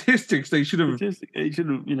of statistics, they should have... He should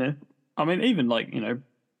have, I mean, even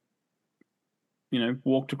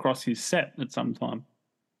walked across his set at some time.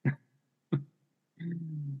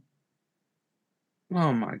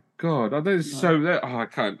 Oh my god! I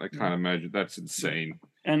can't imagine. That's insane.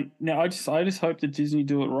 And now I just hope that Disney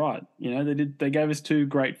do it right. They gave us two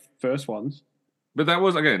great first ones. But that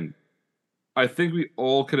was, again, I think we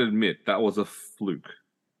all can admit that was a fluke.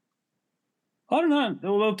 I don't know. They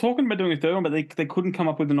were talking about doing a third one, but they couldn't come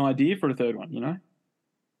up with an idea for a third one.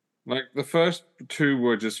 Like, the first two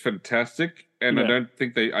were just fantastic, and I don't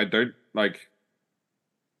think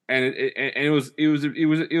and it was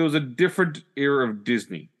a different era of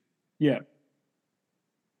Disney. Yeah.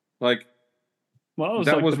 Like, well,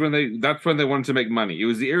 that's when they wanted to make money. It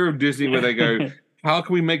was the era of Disney where they go, how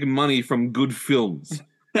can we make money from good films?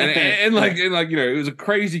 And it was a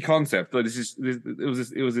crazy concept. But it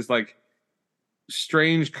was this like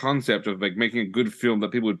strange concept of like making a good film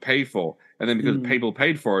that people would pay for, and then because people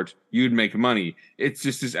paid for it, you'd make money. It's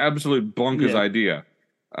just this absolute bonkers idea.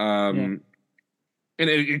 And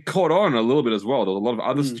it caught on a little bit as well. There was a lot of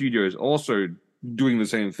other studios also doing the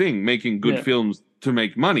same thing, making good films to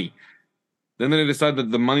make money. Then they decided that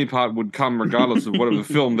the money part would come regardless of whatever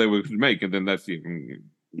film they would make, and then that's the...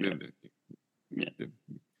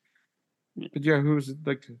 But who was it?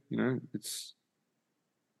 Like, it's...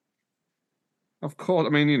 Of course, I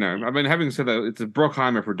mean, having said that, it's a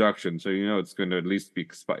Bruckheimer production, so it's going to at least be,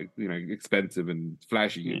 expensive and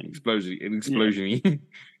flashy and explosion-y.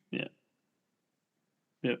 Yeah.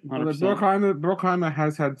 Yeah, well, Bruckheimer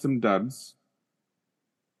has had some duds.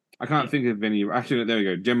 I can't think of any. Actually, there we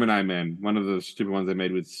go. Gemini Man, one of the stupid ones they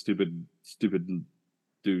made with stupid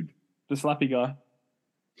dude. The slappy guy.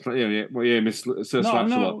 Yeah. Well, yeah, Miss Sir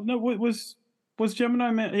Slaps a lot. No. Was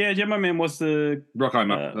Gemini Man? Yeah, Gemini Man was the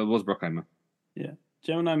Bruckheimer. That was Bruckheimer. Yeah,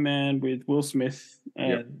 Gemini Man with Will Smith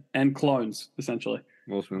and clones, essentially.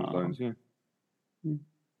 Will Smith clones. Yeah.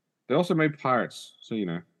 They also made Pirates, so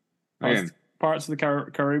again. Pirates of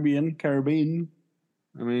the Caribbean.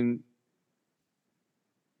 I mean,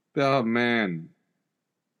 oh man,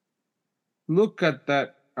 look at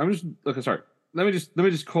that. Sorry. Let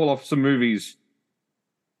me just call off some movies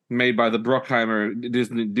made by the Bruckheimer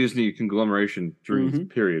Disney conglomeration during this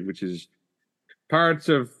period, which is Pirates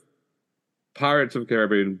of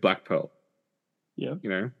Caribbean, Black Pearl.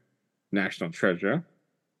 Yeah. National Treasure.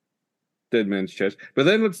 Dead Man's Chest. But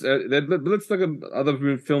then let's look at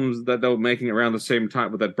other films that they were making around the same time.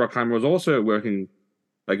 But that Bruckheimer was also working,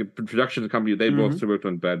 like a production company. They also worked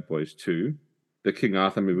on Bad Boys 2, the King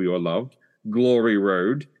Arthur movie we all loved, Glory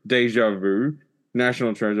Road, Deja Vu,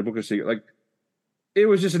 National Treasure, Book of Secrets. Like, it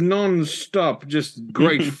was just non-stop, just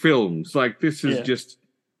great films. Like, this is just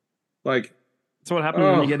like. That's what happens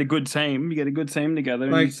when you get a good team. You get a good team together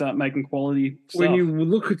and you start making quality stuff. When you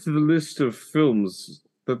look at the list of films.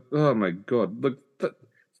 But oh my god! Look,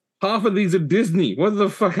 half of these are Disney. What the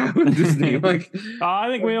fuck happened to Disney? Like, I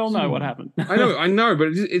think we all know what happened. I know, but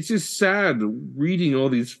it's just sad reading all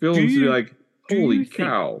these films. Holy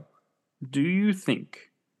cow. Do you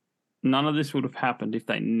think none of this would have happened if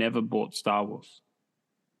they never bought Star Wars?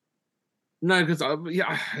 No, because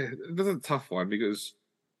that's a tough one, because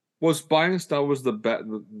was buying Star Wars the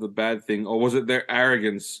bad thing, or was it their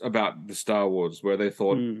arrogance about the Star Wars, where they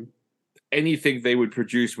thought anything they would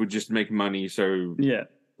produce would just make money, so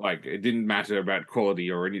like it didn't matter about quality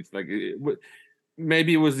or anything.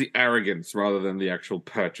 Maybe it was the arrogance rather than the actual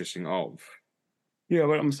purchasing of. Yeah,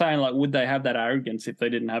 but I'm saying, like, would they have that arrogance if they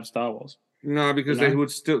didn't have Star Wars? No, because they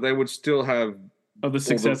would still have the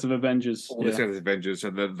success of Avengers. The success of Avengers,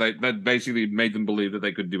 and that basically made them believe that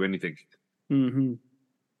they could do anything. Mm-hmm.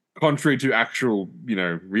 Contrary to actual,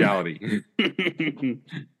 reality.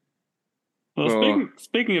 Well,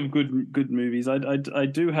 speaking of good movies, I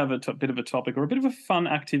do have a bit of a topic, or a bit of a fun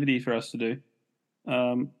activity for us to do.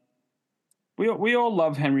 We all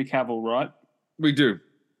love Henry Cavill, right? We do.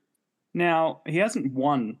 Now, he hasn't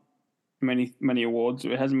won many awards.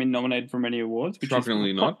 It hasn't been nominated for many awards. Which Shockingly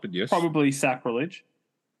is not, but yes. Probably sacrilege.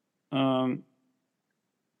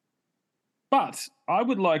 But I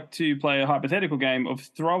would like to play a hypothetical game of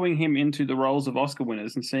throwing him into the roles of Oscar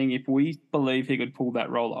winners and seeing if we believe he could pull that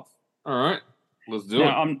role off. All right, let's do it.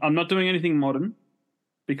 Now, I'm not doing anything modern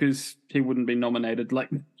because he wouldn't be nominated. Like,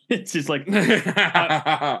 it's just like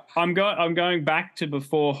I'm going back to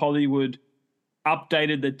before Hollywood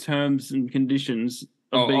updated the terms and conditions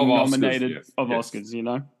of being nominated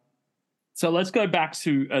Oscars. So let's go back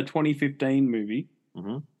to a 2015 movie.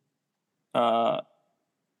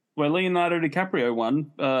 Where Leonardo DiCaprio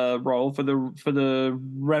won role for the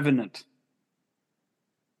Revenant.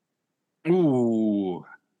 Ooh.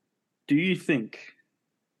 Do you think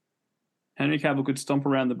Henry Cavill could stomp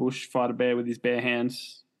around the bush, fight a bear with his bare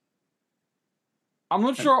hands? I'm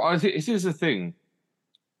not sure. This is the thing.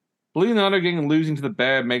 Leonardo losing to the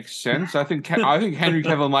bear makes sense. I think Henry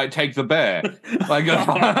Cavill might take the bear. Like,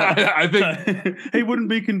 I think he wouldn't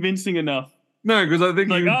be convincing enough. No, because I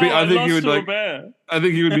think he would be. I think he would like. Bear. I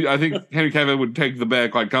think he would be. I think Henry Cavill would take the bear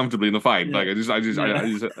quite comfortably in the fight. Yeah. Like I just like.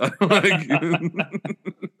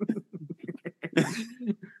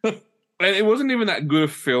 And it wasn't even that good a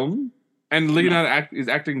film, and Leonardo his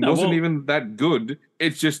acting wasn't even that good.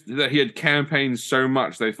 It's just that he had campaigned so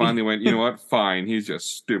much, they finally went, you know what? Fine, he's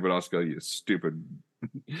just stupid, Oscar. You stupid.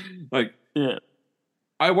 Like, yeah.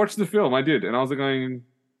 I watched the film. I did, and I was going,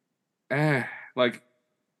 like.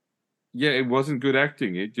 Yeah, it wasn't good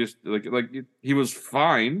acting. It just he was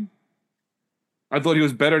fine. I thought he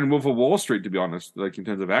was better in Wolf of Wall Street, to be honest, like in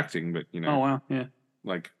terms of acting. But oh wow, yeah.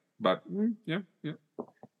 Yeah.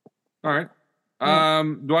 All right. Yeah.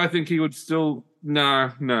 Do I think he would still?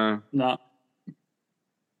 No.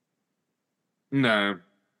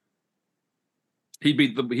 He'd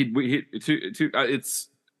be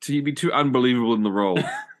he'd be too unbelievable in the role.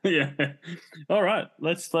 Yeah. All right.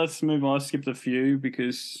 Let's move on. I skipped a few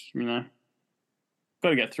because, got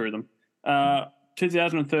to get through them.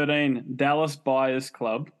 2013, Dallas Buyers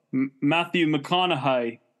Club. Matthew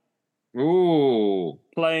McConaughey. Ooh.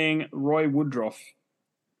 Playing Roy Woodruff.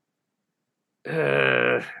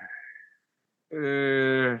 No,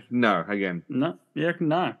 again. No. Yeah,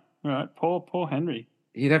 no. All right. Poor Henry.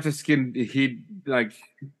 He'd have to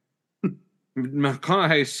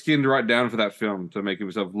McConaughey skinned right down for that film to make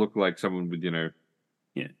himself look like someone with,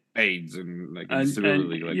 AIDS and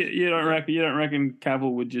disability. You don't reckon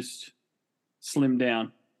Cavill would just slim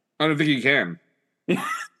down? I don't think he can.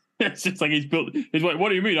 It's just like he's built. He's like, what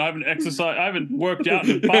do you mean? I haven't exercised. I haven't worked out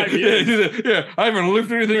in 5 years. Yeah, I haven't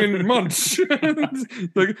lifted anything in months.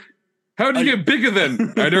 Like, how do you get bigger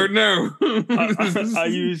then? I don't know. I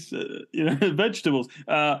use vegetables.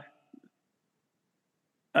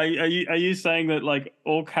 Are you saying that like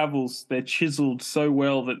all Cavils, they're chiseled so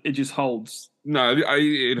well that it just holds? No,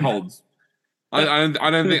 it holds. I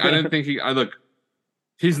don't think he. Look,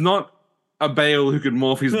 he's not a Bale who could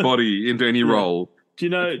morph his body into any role. Do you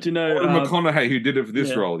know? Or McConaughey who did it for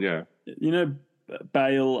this role? Yeah.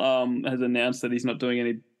 Bale has announced that he's not doing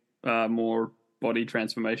any more body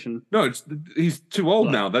transformation. No, he's too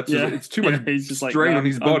old now. It's too much strain on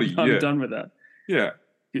his body. I'm done with that. Yeah.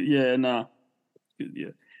 Yeah. No.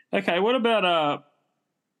 Yeah. Okay. What about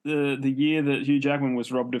the year that Hugh Jackman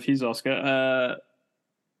was robbed of his Oscar?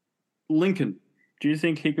 Lincoln. Do you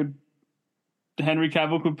think Henry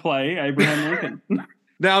Cavill could play Abraham Lincoln?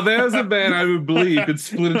 Now there's a man I would believe could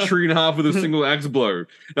split a tree in half with a single axe blow.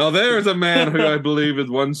 Now there is a man who I believe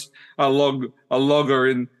is once a logger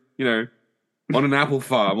in on an apple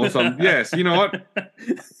farm or something. Yes, you know what?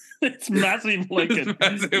 It's massive Lincoln.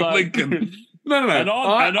 It's massive Lincoln. No. And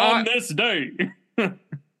on this day. You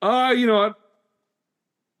know what?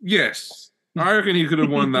 Yes. I reckon he could have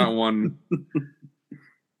won that one.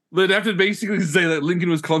 They'd have to basically say that Lincoln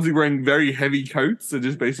was constantly wearing very heavy coats and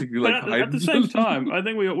just basically like But at the same time, I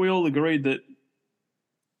think we all agreed that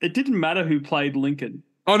it didn't matter who played Lincoln.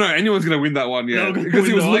 Oh no, anyone's gonna win that one, yeah, because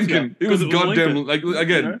it was Lincoln. It was goddamn like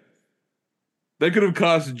again. You know? They could have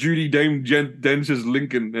cast Judy Dench as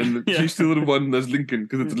Lincoln, and she still would have won as Lincoln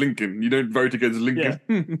because it's Lincoln. You don't vote against Lincoln.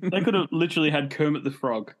 Yeah. They could have literally had Kermit the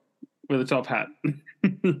Frog with a top hat,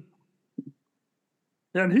 and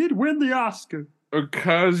he'd win the Oscar.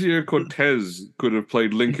 Ocasio-Cortez could have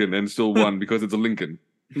played Lincoln and still won because it's a Lincoln.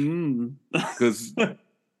 Because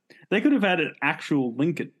they could have had an actual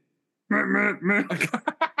Lincoln. And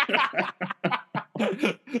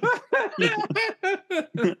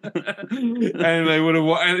they would have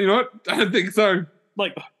won. And you know what? I don't think so.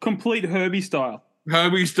 Like complete Herbie style.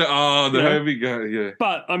 Herbie style. Oh, the Herbie guy. Yeah.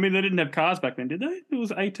 But I mean, they didn't have cars back then, did they? It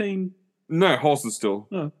was 18. No, horses still.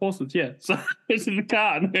 No, horses. Yeah. So it's in the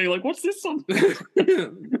car, and they're like, "What's this song?"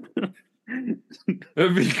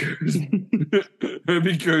 Herbie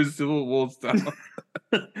goes Civil War style.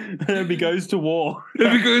 Herbie goes to war.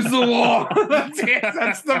 Herbie goes to war. That's it.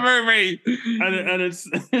 That's the movie. And it's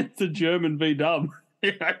a German VW.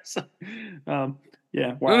 Yeah.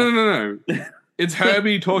 Yeah. Wow. No. It's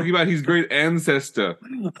Herbie talking about his great ancestor,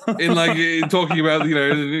 in like talking about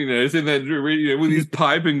it's in that with his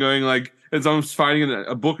pipe and going like, as I'm finding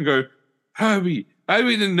a book and go, Herbie, I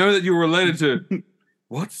didn't know that you were related to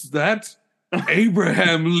what's that?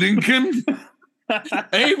 Abraham Lincoln.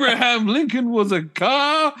 Abraham Lincoln was a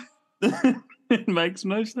car. It makes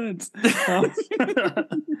no sense.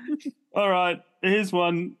 All right, here's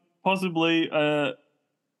one. Possibly the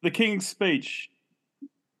King's Speech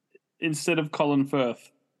instead of Colin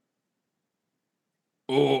Firth.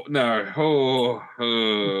 Oh no!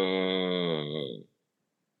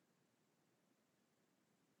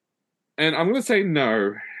 And I'm going to say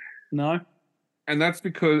no. No. And that's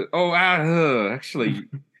because actually.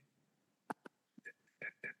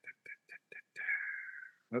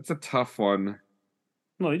 That's a tough one.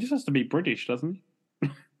 Well, he just has to be British, doesn't he?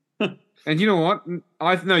 And you know what?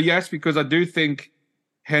 Yes, because I do think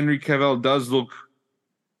Henry Cavill does look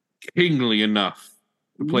kingly enough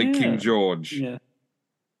to play King George. Yeah.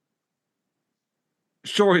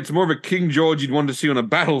 Sure, it's more of a King George you'd want to see on a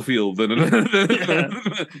battlefield than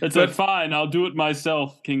It's fine. I'll do it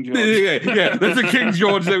myself, King George. Yeah. That's a King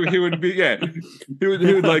George that he would be. Yeah, he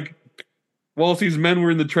would like. Whilst these men were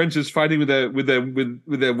in the trenches fighting with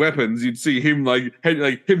their weapons, you'd see him like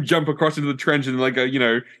him jump across into the trench and like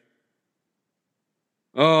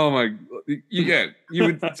oh my, yeah,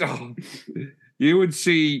 you would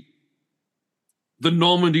see the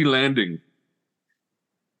Normandy landing.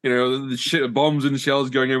 The bombs and shells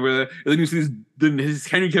going everywhere, and then you see this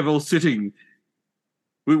Henry Cavill sitting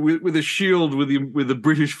with a shield with the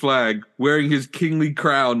British flag, wearing his kingly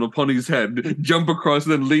crown upon his head, jump across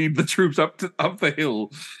and then lead the troops up the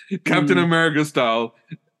hill, Captain America style.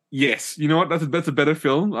 Yes, you know what? That's a better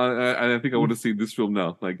film. I think I want to see this film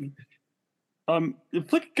now. Like,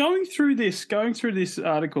 going through this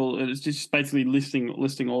article, it's just basically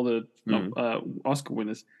listing all the Oscar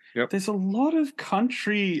winners. Yep. There's a lot of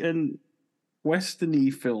country and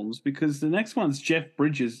westerny films because the next one's Jeff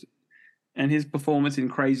Bridges and his performance in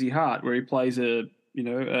Crazy Heart, where he plays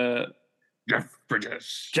Jeff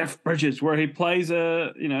Bridges, where he plays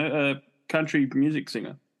a country music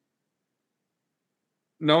singer.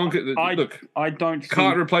 No one could look. I don't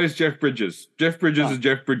can't replace Jeff Bridges. Jeff Bridges is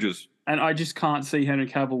Jeff Bridges, and I just can't see Henry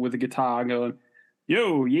Cavill with a guitar going,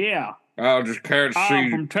 "Yo, yeah." I just can't see.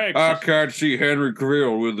 From Texas. I can't see Henry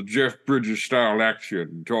Cavill with the Jeff Bridges style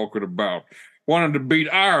action talking about wanting to beat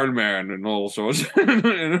Iron Man and all sorts,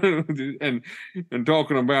 and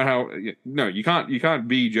talking about how you can't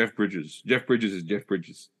be Jeff Bridges. Jeff Bridges is Jeff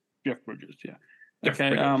Bridges. Jeff Bridges, yeah.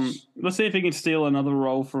 Okay, let's see if he can steal another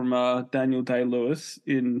role from Daniel Day-Lewis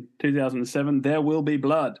in 2007. There Will Be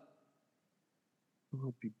Blood. There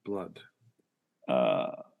will be blood.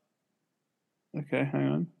 Okay, hang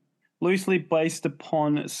on. Loosely based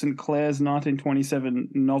upon Sinclair's 1927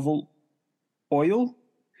 novel Oil.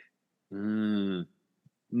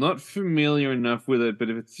 Not familiar enough with it, but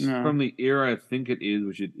if it's from the era I think it is,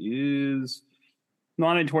 which it is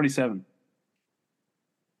 1927.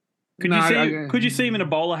 Could you see him in a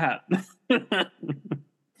bowler hat?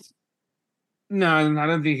 No, I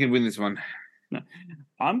don't think he'd win this one. No.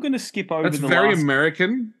 I'm going to skip over. That's very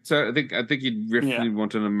American, so I think you'd definitely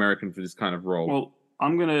want an American for this kind of role. Well,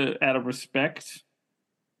 I'm going to, out of respect,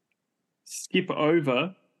 skip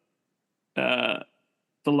over The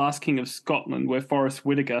Last King of Scotland, where Forrest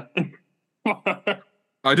Whitaker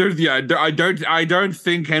I don't. Yeah, I don't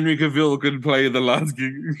think Henry Cavill could play the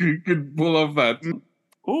Lasky. Could pull off that.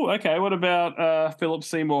 Oh, okay. What about Philip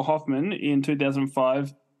Seymour Hoffman in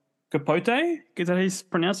 2005? Capote? Is that how you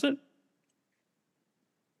pronounce it?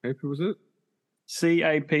 Who was it?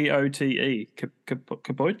 Capote.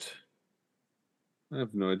 Capote? I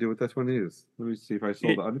have no idea what that one is. Let me see if I saw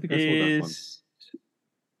that. I don't think I saw that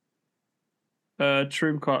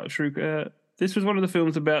one. This was one of the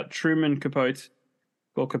films about Truman Capote,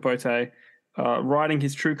 or Capote, writing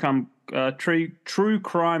his true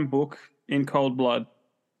crime book in cold blood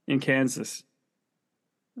in Kansas.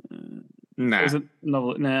 Nah. It was a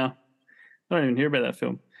novel. Now, I don't even hear about that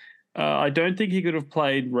film. I don't think he could have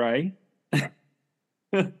played Ray.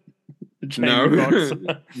 No.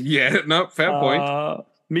 Yeah, no, fair point.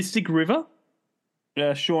 Mystic River.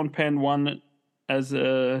 Sean Penn won as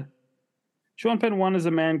a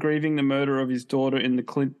man grieving the murder of his daughter in the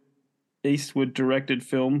Clint Eastwood directed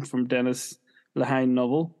film from Dennis Lehane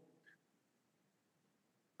novel.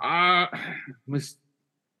 I'm gonna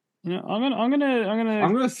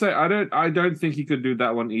say I don't think he could do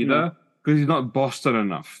that one either because he's not Boston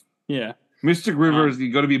enough. Yeah. Mystic River is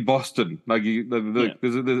you got to be Boston. Like I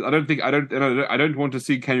don't want to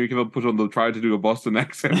see Henry Cavill put on the try to do a Boston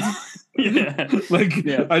accent. Yeah.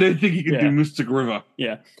 I don't think he can do Mystic River.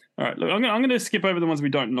 Yeah. All right. Look, I'm going to skip over the ones we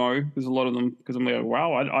don't know. There's a lot of them because I'm like,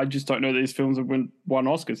 wow, I just don't know these films have won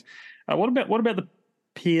Oscars. What about the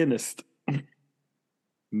Pianist?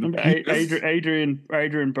 Remember Adrian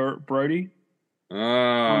Brody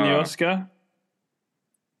on the Oscar?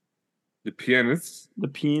 The Pianist. The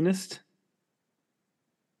Pianist.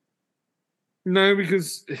 No,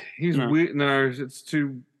 because he's weird. No, it's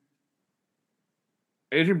too.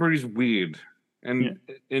 Adrian Brody's weird, and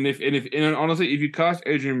honestly, if you cast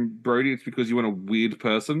Adrian Brody, it's because you want a weird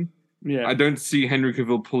person. Yeah, I don't see Henry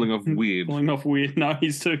Cavill pulling off weird. No,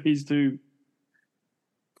 he's too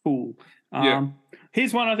cool.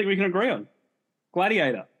 Here's one I think we can agree on: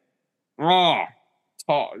 Gladiator.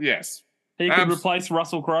 Yes. He could replace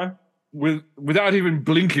Russell Crowe without even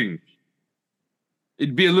blinking.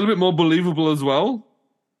 It'd be a little bit more believable as well.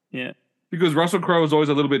 Yeah. Because Russell Crowe is always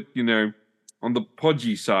a little bit, on the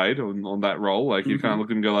podgy side on that role. Like, you kind of look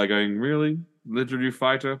at him and go, like, going, really? Legendary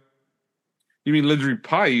fighter? You mean legendary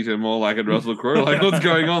pie eater more like a Russell Crowe? Like, what's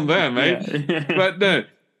going on there, mate? Yeah. But no.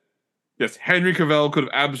 Yes, Henry Cavill could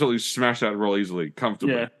have absolutely smashed that role easily,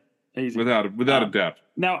 comfortably. Yeah, easy. Without a doubt.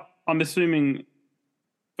 Now, I'm assuming,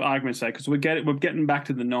 for argument's sake, because we're getting back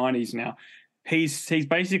to the 90s now, He's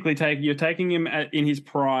basically taking him in his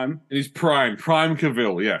prime. In his prime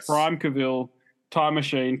Cavill, yes. Prime Cavill, time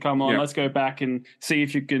machine. Come on, let's go back and see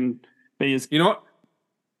if you can be as. You know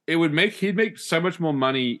what? He'd make so much more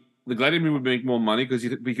money. The Gladiator movie would make more money because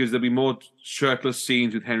there'd be more shirtless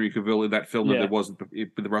scenes with Henry Cavill in that film than there was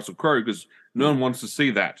with Russell Crowe because no one wants to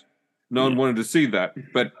see that. No one wanted to see that,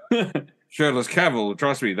 but. Shirtless Cavill,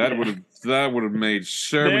 trust me, that would have made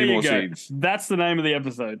so many more scenes. That's the name of the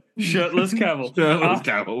episode. Shirtless Cavill. Shirtless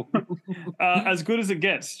Cavill. As good as it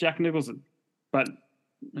gets, Jack Nicholson. But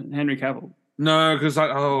Henry Cavill. No, because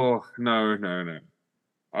no.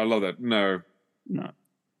 I love that. No.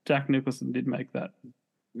 Jack Nicholson did make that.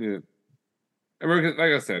 Yeah. Like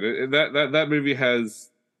I said, that movie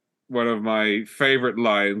has one of my favorite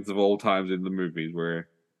lines of all times in the movies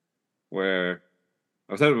where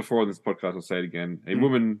I've said it before in this podcast, I'll say it again. A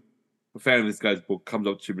woman, a fan of this guy's book, comes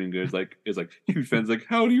up to me and goes, huge fan's like,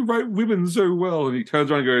 how do you write women so well? And he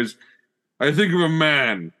turns around and goes, I think of a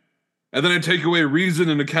man. And then I take away reason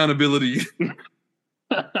and accountability.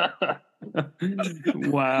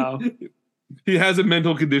 Wow. He has a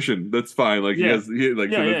mental condition. That's fine. But that's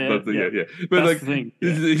the thing.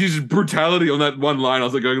 He's just brutality on that one line. I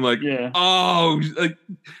was going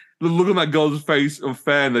the look on that girl's face of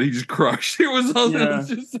fan that he just crushed. It was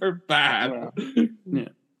just so bad. Wow. Yeah.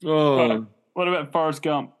 Oh. What about Forrest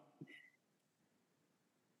Gump?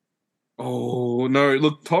 Oh no!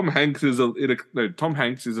 Look, Tom Hanks is in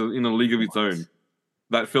a league of his own.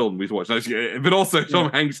 That film we watched, but also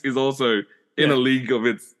Tom Hanks is also in a league of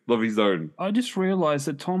his own. I just realised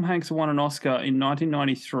that Tom Hanks won an Oscar in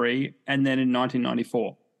 1993 and then in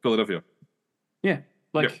 1994. Philadelphia. Yeah,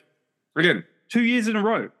 again. 2 years in a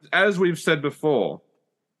row. As we've said before,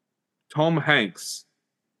 Tom Hanks,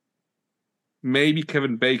 maybe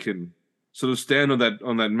Kevin Bacon, sort of stand on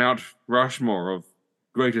that Mount Rushmore of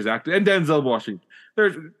greatest actor, and Denzel Washington.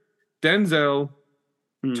 There's Denzel,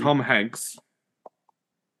 Tom Hanks.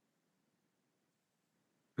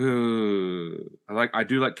 I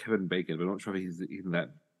do like Kevin Bacon, but I'm not sure if he's in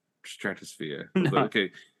that stratosphere. No.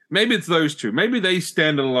 Okay, maybe it's those two. Maybe they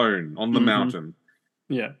stand alone on the mountain.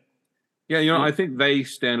 Yeah. Yeah, I think they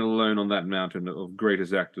stand alone on that mountain of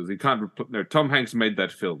greatest actors. You can't. No, Tom Hanks made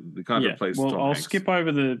that film. You can't replace well, Tom I'll Hanks. skip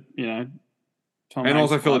over the Tom And Hanks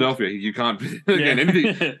also one. Philadelphia. You can't again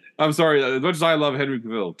anything. I'm sorry. As much as I love Henry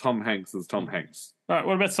Cavill, Tom Hanks is Tom Hanks. All right,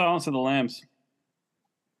 what about Silence of the Lambs?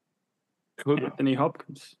 Anthony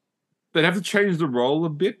Hopkins. They'd have to change the role a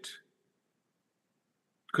bit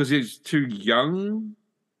because he's too young.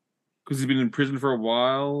 Because he's been in prison for a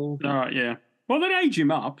while. All right, yeah. Well, they'd age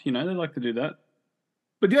him up. They like to do that.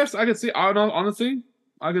 But yes, I could see. Honestly,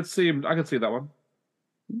 I could see him. I could see that one.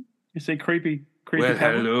 You see, creepy. Well, Cavill?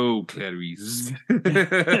 hello, Clarice.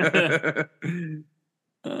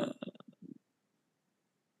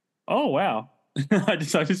 Oh wow! I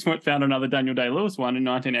just found another Daniel Day-Lewis one in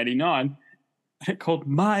 1989 called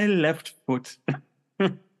 "My Left Foot,"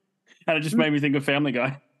 and it just made me think of Family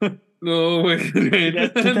Guy. No, wait,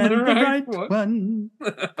 that's the right one.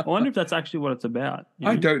 I wonder if that's actually what it's about.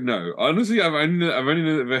 I don't know. Honestly, I've only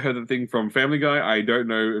ever heard the thing from Family Guy. I don't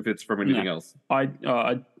know if it's from anything else. I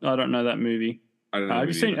don't know that movie. I don't know.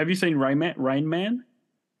 Have you seen Rain Man?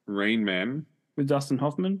 Rain Man With Dustin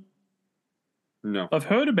Hoffman? No. I've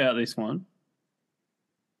heard about this one.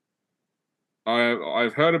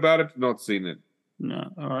 I've heard about it, not seen it.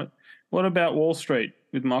 No. All right. What about Wall Street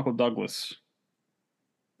with Michael Douglas?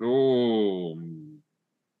 Oh.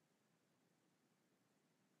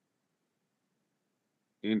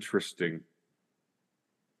 Interesting.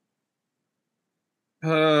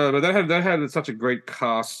 But that had such a great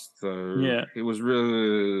cast, though. Yeah. It was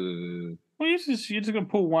really. Well, you're just gonna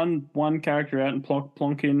pull one character out and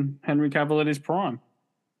plonk in Henry Cavill at his prime.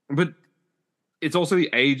 But it's also the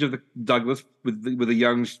age of the Douglas with the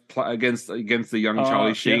young against the young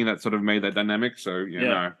Charlie Sheen that sort of made that dynamic. So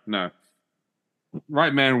no.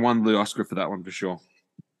 Right Man won the Oscar for that one for sure.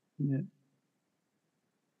 Yeah.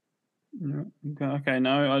 Okay,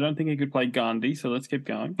 no, I don't think he could play Gandhi, so let's keep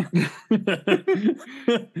going.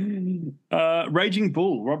 Raging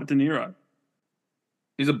Bull, Robert De Niro.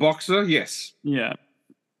 He's a boxer, yes. Yeah.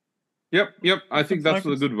 Yep. I think that's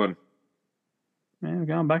a good one. Man, we're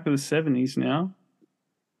going back to the 70s now.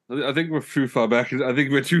 I think we're too far back. now.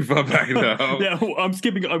 Yeah, I'm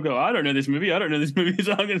skipping. I don't know this movie.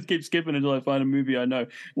 So I'm going to keep skipping until I find a movie I know.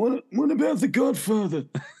 What about The Godfather?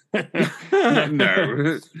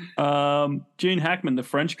 No. Gene Hackman, The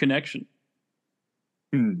French Connection.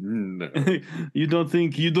 No. You don't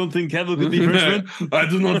think Cavill could be Frenchman? No, I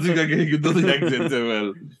do not think I can do the accent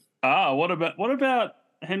so well. What about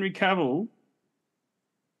Henry Cavill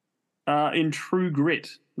in True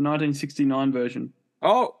Grit, 1969 version?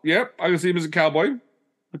 Oh, yep. I can see him as a cowboy.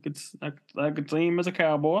 I could see him as a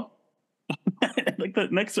cowboy. Like the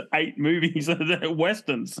next 8 movies are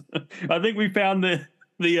westerns. I think we found the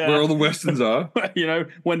where all the westerns are.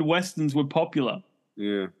 When westerns were popular.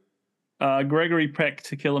 Yeah. Gregory Peck,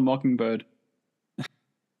 To Kill a Mockingbird.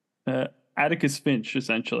 Atticus Finch,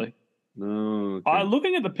 essentially. No. Okay.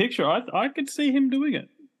 Looking at the picture, I could see him doing it.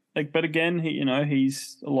 But again,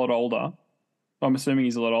 he's a lot older. I'm assuming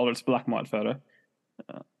he's a lot older. It's a black and white photo.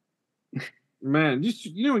 Man, what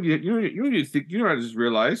you think? You know what I just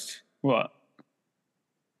realized? What?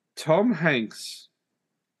 Tom Hanks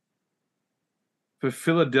for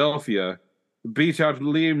Philadelphia beat out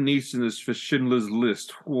Liam Neeson for Schindler's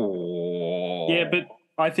List. Oh. Yeah, but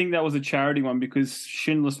I think that was a charity one because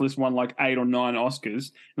Schindler's List won like 8 or 9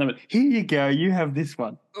 Oscars. And they went, here you go, you have this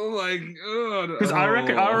one. Oh my god! Because I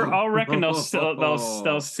reckon they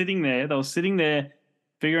were sitting there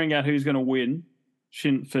figuring out who's going to win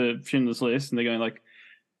for Schindler's List, and they're going like,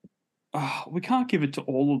 "Oh, we can't give it to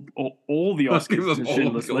all the Oscars to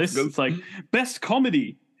Schindler's List." It's like best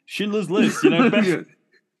comedy, Schindler's List.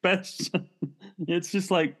 Best. It's just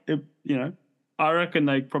like I reckon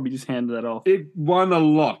they probably just handed that off. It won a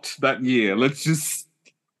lot that year. Let's just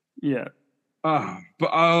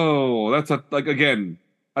that's again.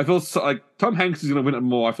 I feel like Tom Hanks is going to win it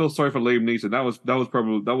more. I feel sorry for Liam Neeson. That was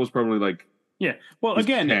probably like. Yeah. Well,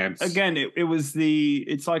 again, it was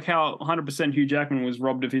it's like how 100% Hugh Jackman was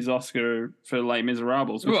robbed of his Oscar for Les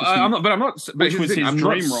Miserables. I'm not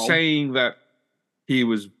saying that he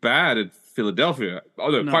was bad at Philadelphia.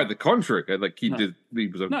 Although quite the contrary. Like he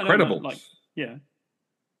was incredible. That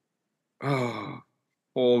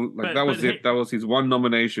was it. That was his one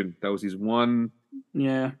nomination.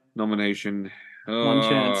 Nomination.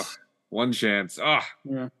 One chance.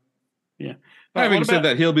 Yeah. Having said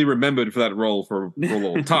that, he'll be remembered for that role for a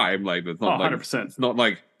long time. Like it's not 100%. It's not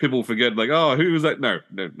like people forget. Like, oh, who was that? No,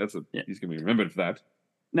 he's gonna be remembered for that.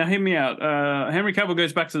 Now, hear me out. Henry Cavill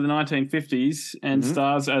goes back to the 1950s and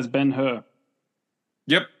stars as Ben-Hur.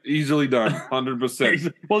 Yep, easily done,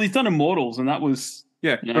 100%. Well, he's done Immortals, and that was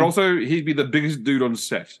Yeah, Yeah. but also he'd be the biggest dude on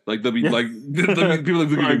set. Like there'll be Yeah. like there'll be people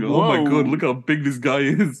looking, Like, going, oh my whoa. god, look how big this guy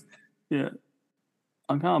is. Yeah.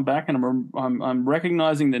 I'm going back and I'm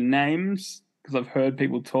recognizing the names because I've heard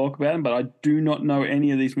people talk about them, but I do not know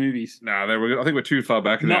any of these movies. Nah, I think we're too far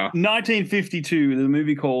back now. 1952, there's a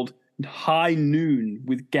movie called High Noon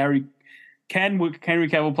with Henry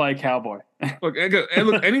Cavill play a cowboy. Look,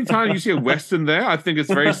 anytime you see a Western there, I think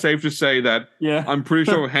it's very safe to say that Yeah. I'm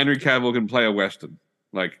pretty sure Henry Cavill can play a Western.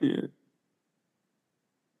 Like, Yeah.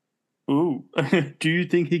 Ooh. Do you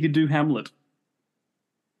think he could do Hamlet?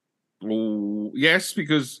 oh, yes,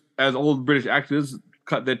 because as old British actors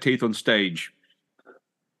cut their teeth on stage.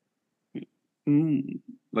 Mm.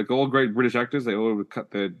 Like all great British actors, they all would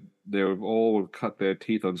cut their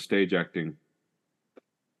teeth on stage acting.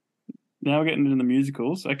 Now we're getting into the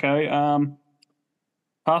musicals. Okay.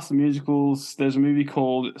 Past the musicals, there's a movie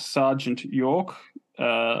called Sergeant York.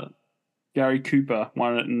 Gary Cooper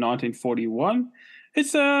won it in 1941.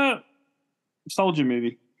 It's a soldier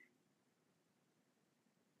movie.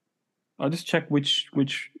 I'll just check which.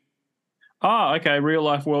 Okay, real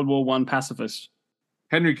life World War I pacifist.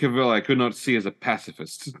 Henry Cavill, I could not see as a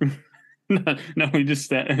pacifist. No, he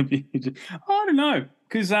just. I don't know,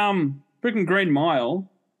 because freaking Green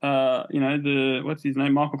Mile. What's his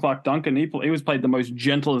name? Michael Clark Duncan. He was played the most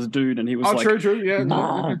gentlest dude, and he was like, true, yeah,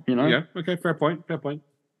 you know, yeah, okay, fair point. I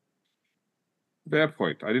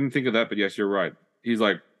didn't think of that, but yes, you're right. He's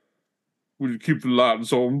like, "Would you keep the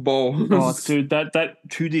lights on, balls?" Oh, dude, that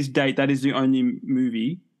to this date, that is the only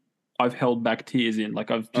movie I've held back tears in. Like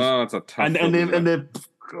I've just, it's a tough.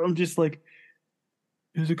 I'm just like,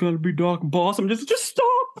 is it gonna be dark, boss? I'm just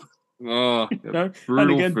stop. Oh, You know?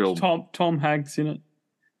 brutal and again, film. Tom Hanks in it.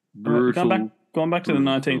 Brutal. Going back to the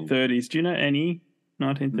brutal 1930s. Do you know any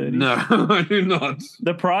 1930s? No, I do not.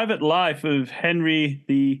 The Private Life of Henry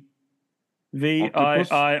the VIII.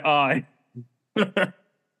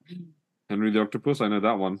 Henry the Octopus. I know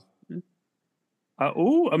that one.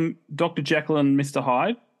 Dr. Jekyll and Mr.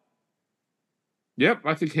 Hyde. Yep,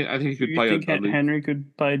 I think he could You play. think Henry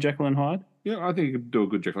could play Jekyll and Hyde? Yeah, I think he could do a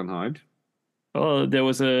good Jekyll and Hyde. Oh, there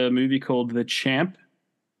was a movie called The Champ.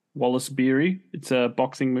 Wallace Beery. It's a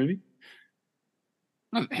boxing movie.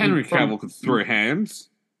 Henry Cavill could throw hands.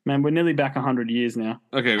 Man, we're nearly back 100 years now.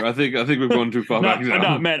 Okay, I think we've gone too far back now.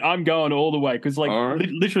 No, man, I'm going all the way because, like, right.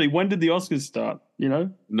 literally, when did the Oscars start? You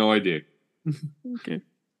know? No idea. Okay.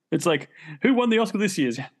 It's like, who won the Oscar this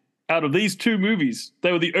year? Out of these two movies,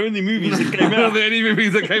 they were the only movies that came out. The only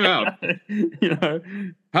movies that came out. You know?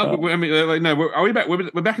 I mean, like, no, are we back?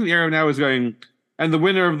 We're back in the era now. Is going, and the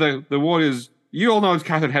winner of the award is. You all know it's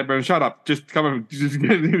Catherine Hepburn. Shut up. Just come and just he's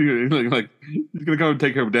gonna come and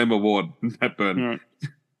take her damn award, Hepburn. All right.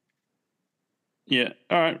 Yeah.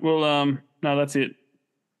 All right. Well, no, that's it.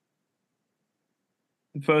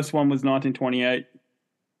 The first one was 1928.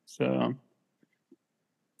 So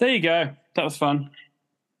there you go. That was fun.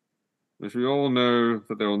 As we all know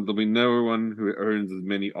that there'll be no one who earns as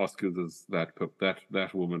many Oscars as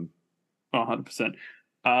that woman. Oh,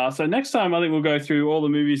 100%. So next time, I think we'll go through all the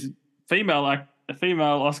movies, female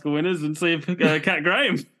Oscar winners, and see if Kat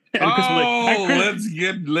Graham. Let's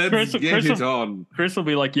get it on. Chris will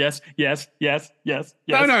be like, yes.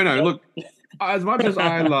 No. Look, as much as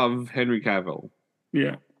I love Henry Cavill,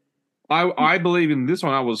 yeah, I believe in this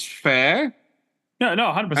one I was fair. No,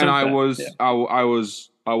 100%. And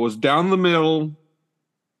I was down the middle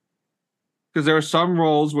because there are some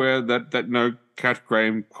roles where that no Kat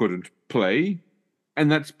Graham couldn't play. And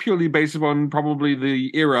that's purely based upon probably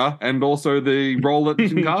the era and also the role that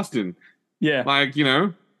she's cast in. Yeah. Like, you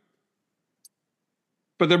know.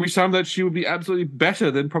 But there'll be some that she would be absolutely better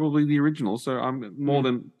than probably the original. So I'm more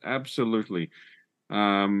than absolutely.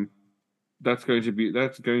 That's going to be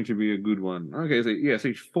a good one. Okay,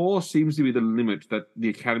 so 4 seems to be the limit that the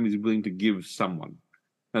Academy is willing to give someone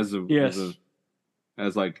as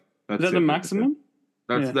like that's Is that the maximum?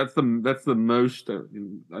 That's the most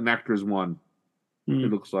an actor has won. It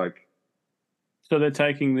looks like. So they're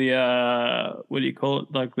taking the what do you call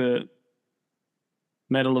it? Like the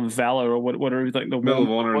Medal of Valor or whatever, like the Medal of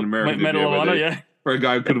Honor in America. Medal of Honor, yeah. Where a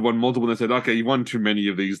guy could have won multiple and they said, "Okay, you won too many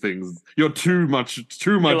of these things. You're too much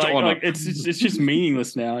honor." Like it's just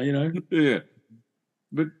meaningless now, you know. Yeah,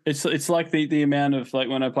 but it's like the amount of, like,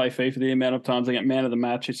 when I play FIFA, the amount of times I get man of the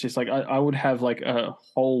match. It's just like I would have like a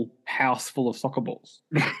whole house full of soccer balls.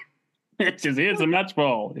 It's just, here's a match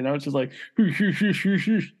ball, you know. It's just like.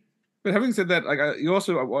 But having said that, like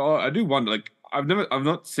I do wonder. Like I've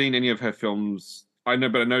not seen any of her films. I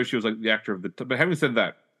know she was like the actor of the. But having said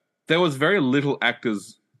that, there was very little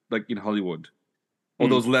actors like in Hollywood, or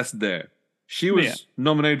there was less there. She was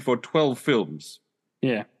nominated for 12 films.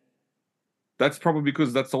 Yeah. That's probably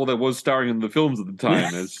because that's all there was starring in the films at the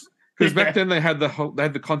time. Because back then they had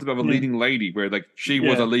the concept of a leading lady, where like she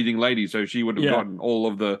was a leading lady, so she would have gotten all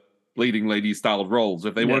of the leading lady style roles.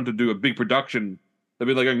 If they wanted to do a big production, they'd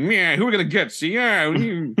be like, yeah, who are we gonna get? See,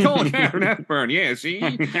 Catherine Hepburn. Yeah, see,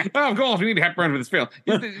 of course we need Hepburn for this film.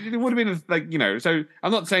 It would have been like, you know. So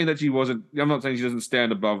I'm not saying that she wasn't. I'm not saying she doesn't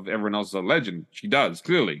stand above everyone else as a legend. She does,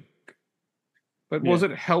 clearly. But was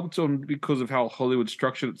it helped on because of how Hollywood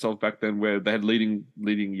structured itself back then, where they had leading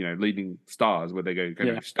stars, where they go,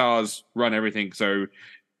 stars run everything. So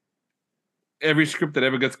every script that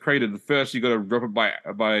ever gets created, first you got to drop it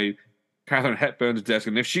by Catherine Hepburn's desk,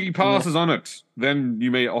 and if she passes on it, then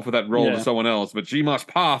you may offer that role to someone else. But she must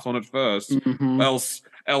pass on it first,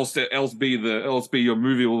 else your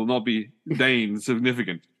movie will not be deemed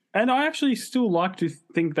significant. And I actually still like to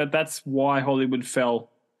think that that's why Hollywood fell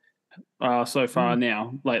so far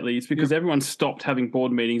now lately. It's because everyone stopped having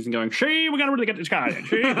board meetings and going, we're going to really get this guy.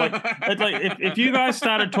 If you guys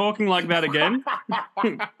started talking like that again,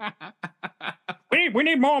 we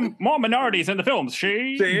need more minorities in the films.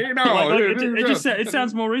 It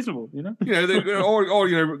sounds more reasonable, you know.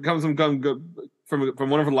 Or comes from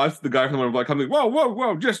one of her lives, the guy from one of like comes,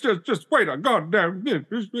 whoa, just wait a goddamn.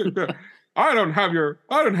 I don't have your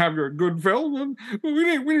good film.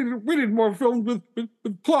 We need more films with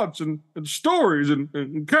plots and stories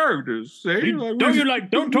and characters. See?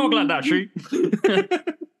 Don't talk like that, she.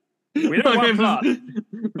 We don't want plot.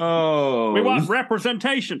 Oh, we want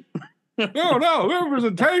representation. No,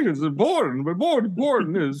 representation is important, but more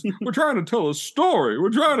important is we're trying to tell a story.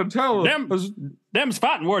 We're trying to tell them's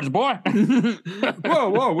fighting words, boy.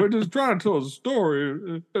 Whoa, we're just trying to tell a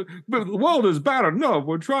story. But the world is bad enough.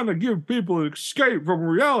 We're trying to give people an escape from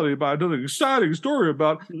reality by telling an exciting story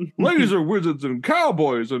about laser wizards and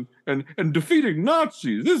cowboys and defeating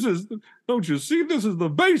Nazis. Don't you see? This is the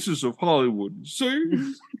basis of Hollywood.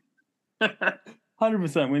 See?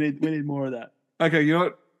 100%. We need more of that. Okay, you know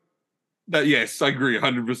what? Yes, I agree,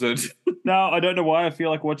 100%. No, I don't know why I feel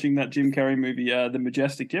like watching that Jim Carrey movie, The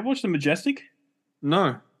Majestic. Do you ever watch The Majestic?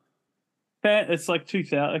 No. It's like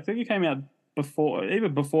 2000. I think it came out either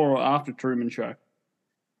before or after Truman Show.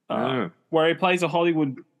 Where he plays a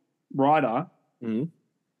Hollywood writer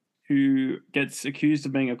who gets accused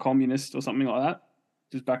of being a communist or something like that,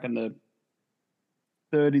 just back in the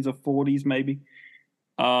 30s or 40s, maybe.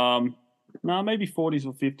 Maybe 40s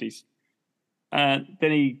or 50s.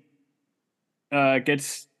 Then he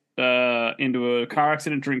gets into a car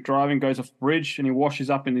accident, drink driving, goes off the bridge, and he washes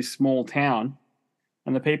up in this small town.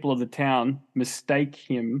 And the people of the town mistake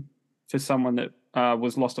him for someone that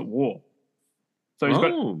was lost at war. So he's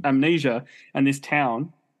got amnesia, and this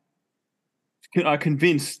town are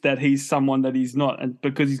convinced that he's someone that he's not, and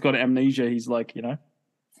because he's got amnesia, he's like,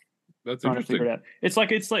 that's trying to figure it out. It's like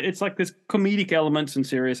there's comedic elements and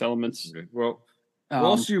serious elements. Okay. Well,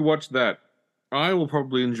 whilst you watch that, I will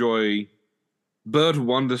probably enjoy Burt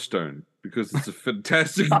Wonderstone because it's a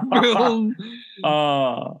fantastic film.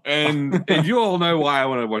 And you all know why I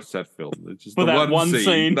want to watch that film. It's just that one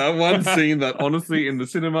scene. That one scene that honestly in the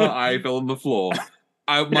cinema I fell on the floor.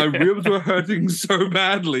 My ribs were hurting so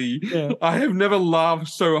badly. Yeah. I have never laughed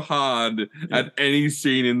so hard at any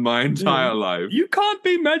scene in my entire life. You can't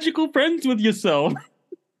be magical friends with yourself.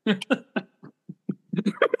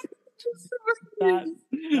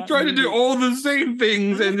 Trying to do all the same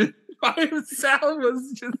things and by himself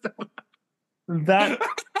was just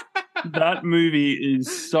that movie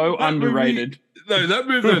is so underrated. That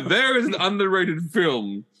movie there is an underrated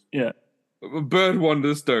film. Yeah. Burt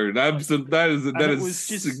Wonderstone. Absolutely, that is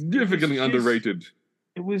significantly underrated.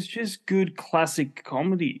 It was just good classic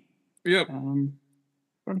comedy. Yep.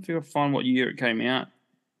 Trying to find what year it came out.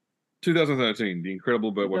 2013, The Incredible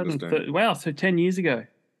Burt Wonderstone. Wow, so 10 years ago.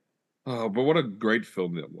 Oh, but what a great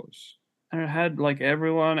film that was. And it had like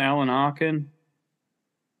everyone, Alan Arkin.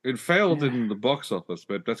 It failed in the box office,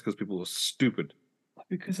 but that's because people were stupid.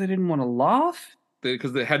 Because they didn't want to laugh?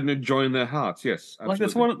 Because they had no joy in their hearts, yes.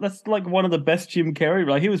 Absolutely. Like that's like one of the best Jim Carrey.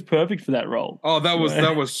 Like he was perfect for that role. Oh, that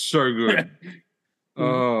was so good.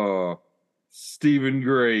 Oh, Stephen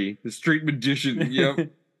Gray, the street magician.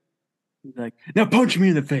 Yep. He's like, now punch me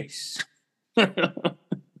in the face.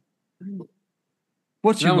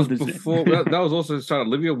 What's your mother's name? That was also started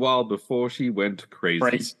Olivia Wilde before she went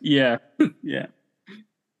crazy. Yeah, yeah.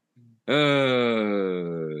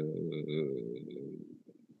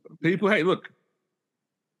 People, hey, look.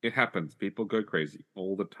 It happens. People go crazy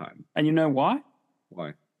all the time. And you know why?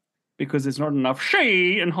 Why? Because there's not enough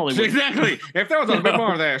she in Hollywood. Exactly. If there was a bit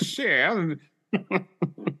more of that shit.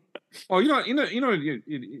 Oh, you didn't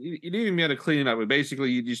even be able to clean it up. But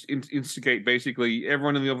basically, you just instigate. Basically,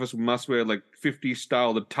 everyone in the office must wear like 50s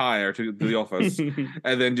style attire to the office,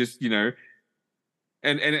 and then just and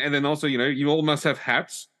then also you all must have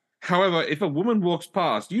hats. However, if a woman walks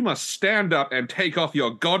past, you must stand up and take off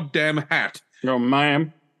your goddamn hat. Oh,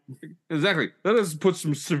 ma'am. Exactly. Let us put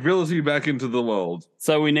some civility back into the world.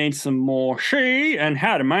 So we need some more she and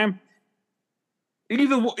howdy, ma'am.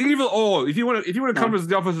 Either or. If you want to come to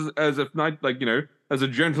the office as a night, as a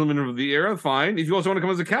gentleman of the era, fine. If you also want to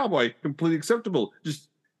come as a cowboy, completely acceptable. Just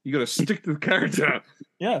you got to stick to the character.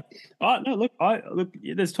 Yeah. No. Look.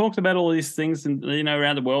 There's talks about all these things, and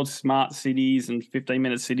around the world, smart cities and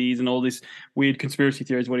 15-minute cities, and all these weird conspiracy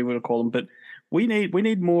theories, what do you want to call them? But we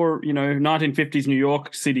need more, 1950s New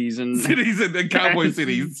York cities and cowboy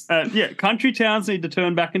cities. Country towns need to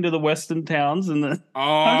turn back into the western towns, and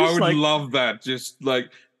I would love that. Just like,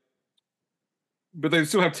 but they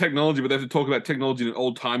still have technology, but they have to talk about technology in an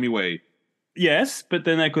old timey way. Yes, but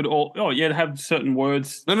then they could have certain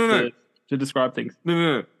words. No. To describe things.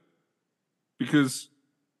 No. Because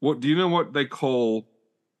do you know what they call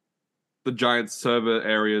the giant server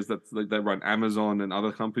areas that run Amazon and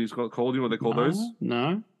other companies called? You know what they call those?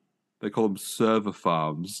 No. They call them server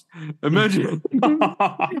farms. Imagine,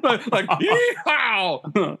 like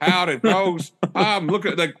yeehaw! Howdy, folks.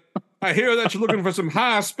 I hear that you're looking for some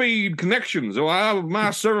high-speed connections. Well, my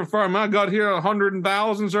server farm, I got here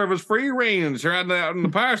 100,000 servers free range here out in the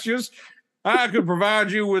pastures. I could provide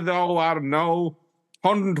you with,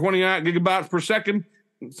 128 gigabytes per second.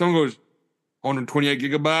 Someone goes, 128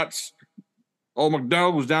 gigabytes? Old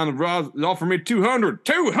McDonald was down the road, offered me 200.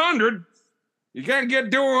 200? You can't get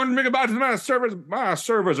 200 megabytes of my servers. My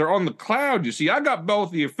servers are on the cloud, you see. I got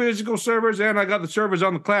both the physical servers and I got the servers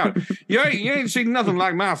on the cloud. You ain't seen nothing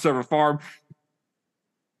like my server farm.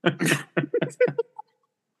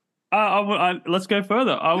 Let's go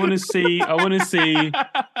further. I want to see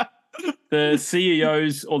the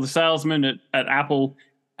CEOs or the salesmen at Apple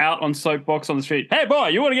out on soapbox on the street. Hey, boy,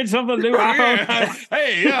 you want to get yourself a new iPhone?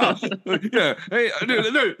 Hey, yeah. Hey, no.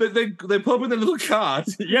 They pull up in their little cart.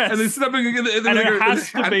 Yes. And they sit up and it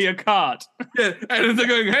has to be a cart. Yeah. And they're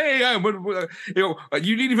going, hey,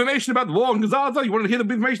 you need information about the war in Gaza? You want to hear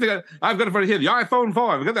the information? I've got to hear the iPhone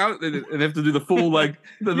 5. And they have to do the full, full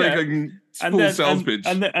sales pitch.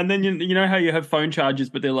 And then you know how you have phone chargers,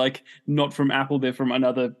 but they're like not from Apple, they're from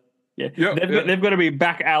another. Yeah. They've got to be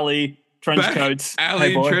back alley trench coats.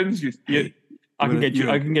 Alley trench. Yeah. I can get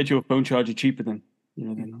you a phone charger cheaper than.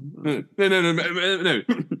 No.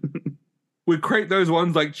 We create those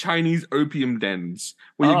ones like Chinese opium dens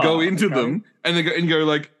where you go into them and they go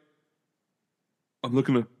like, I'm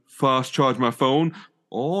looking to fast charge my phone.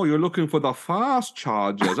 Oh, you're looking for the fast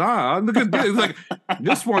chargers. Look at this. It's like,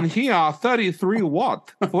 this one here, 33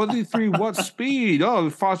 watt, 43 watt speed. Oh,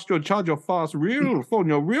 fast, you'll charge your fast real phone.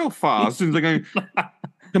 You're real fast. And they're going,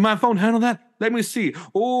 can my phone handle that? Let me see.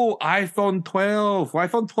 Oh, iPhone 12.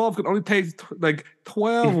 iPhone 12 can only take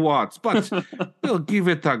 12 watts, but we'll give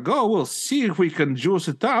it a go. We'll see if we can juice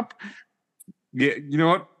it up. Yeah, you know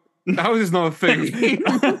what? That was just not a thing.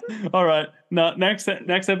 All right. Now, next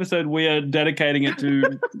episode, we are dedicating it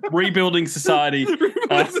to rebuilding society.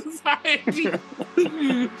 I'm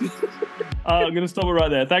going to stop it right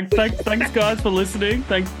there. Thanks, guys, for listening.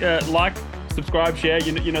 Like, subscribe, share.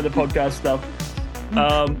 You know the podcast stuff.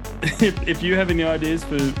 If you have any ideas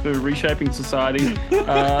for reshaping society,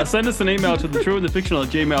 send us an email to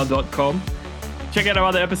thetrueandthefictional@gmail.com. Check out our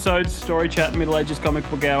other episodes: Story Chat, Middle Ages Comic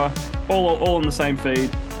Book Hour, all on the same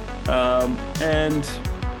feed. And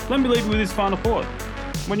let me leave you with this final thought.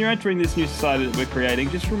 When you're entering this new society that we're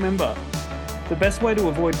creating, just remember, the best way to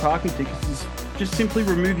avoid parking tickets is just simply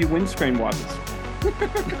remove your windscreen wipers.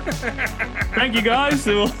 Thank you, guys.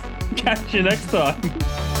 We'll catch you next time.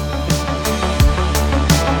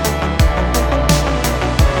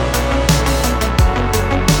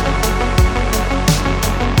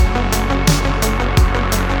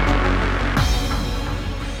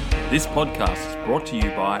 This podcast is brought to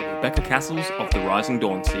you by Rebecca Castles of the Rising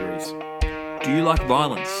Dawn series. Do you like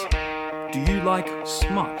violence? Do you like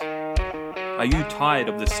smut? Are you tired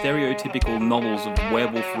of the stereotypical novels of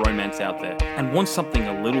werewolf romance out there and want something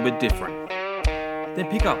a little bit different? Then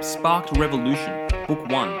pick up Sparked Revolution, Book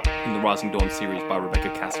 1 in the Rising Dawn series by Rebecca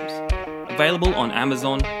Castles. Available on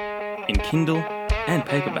Amazon, in Kindle and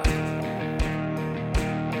paperback.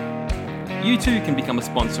 You too can become a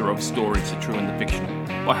sponsor of Stories, the True and the Fictional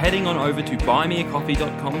by heading on over to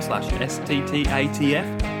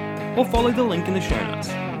buymeacoffee.com/STTATF or follow the link in the show notes.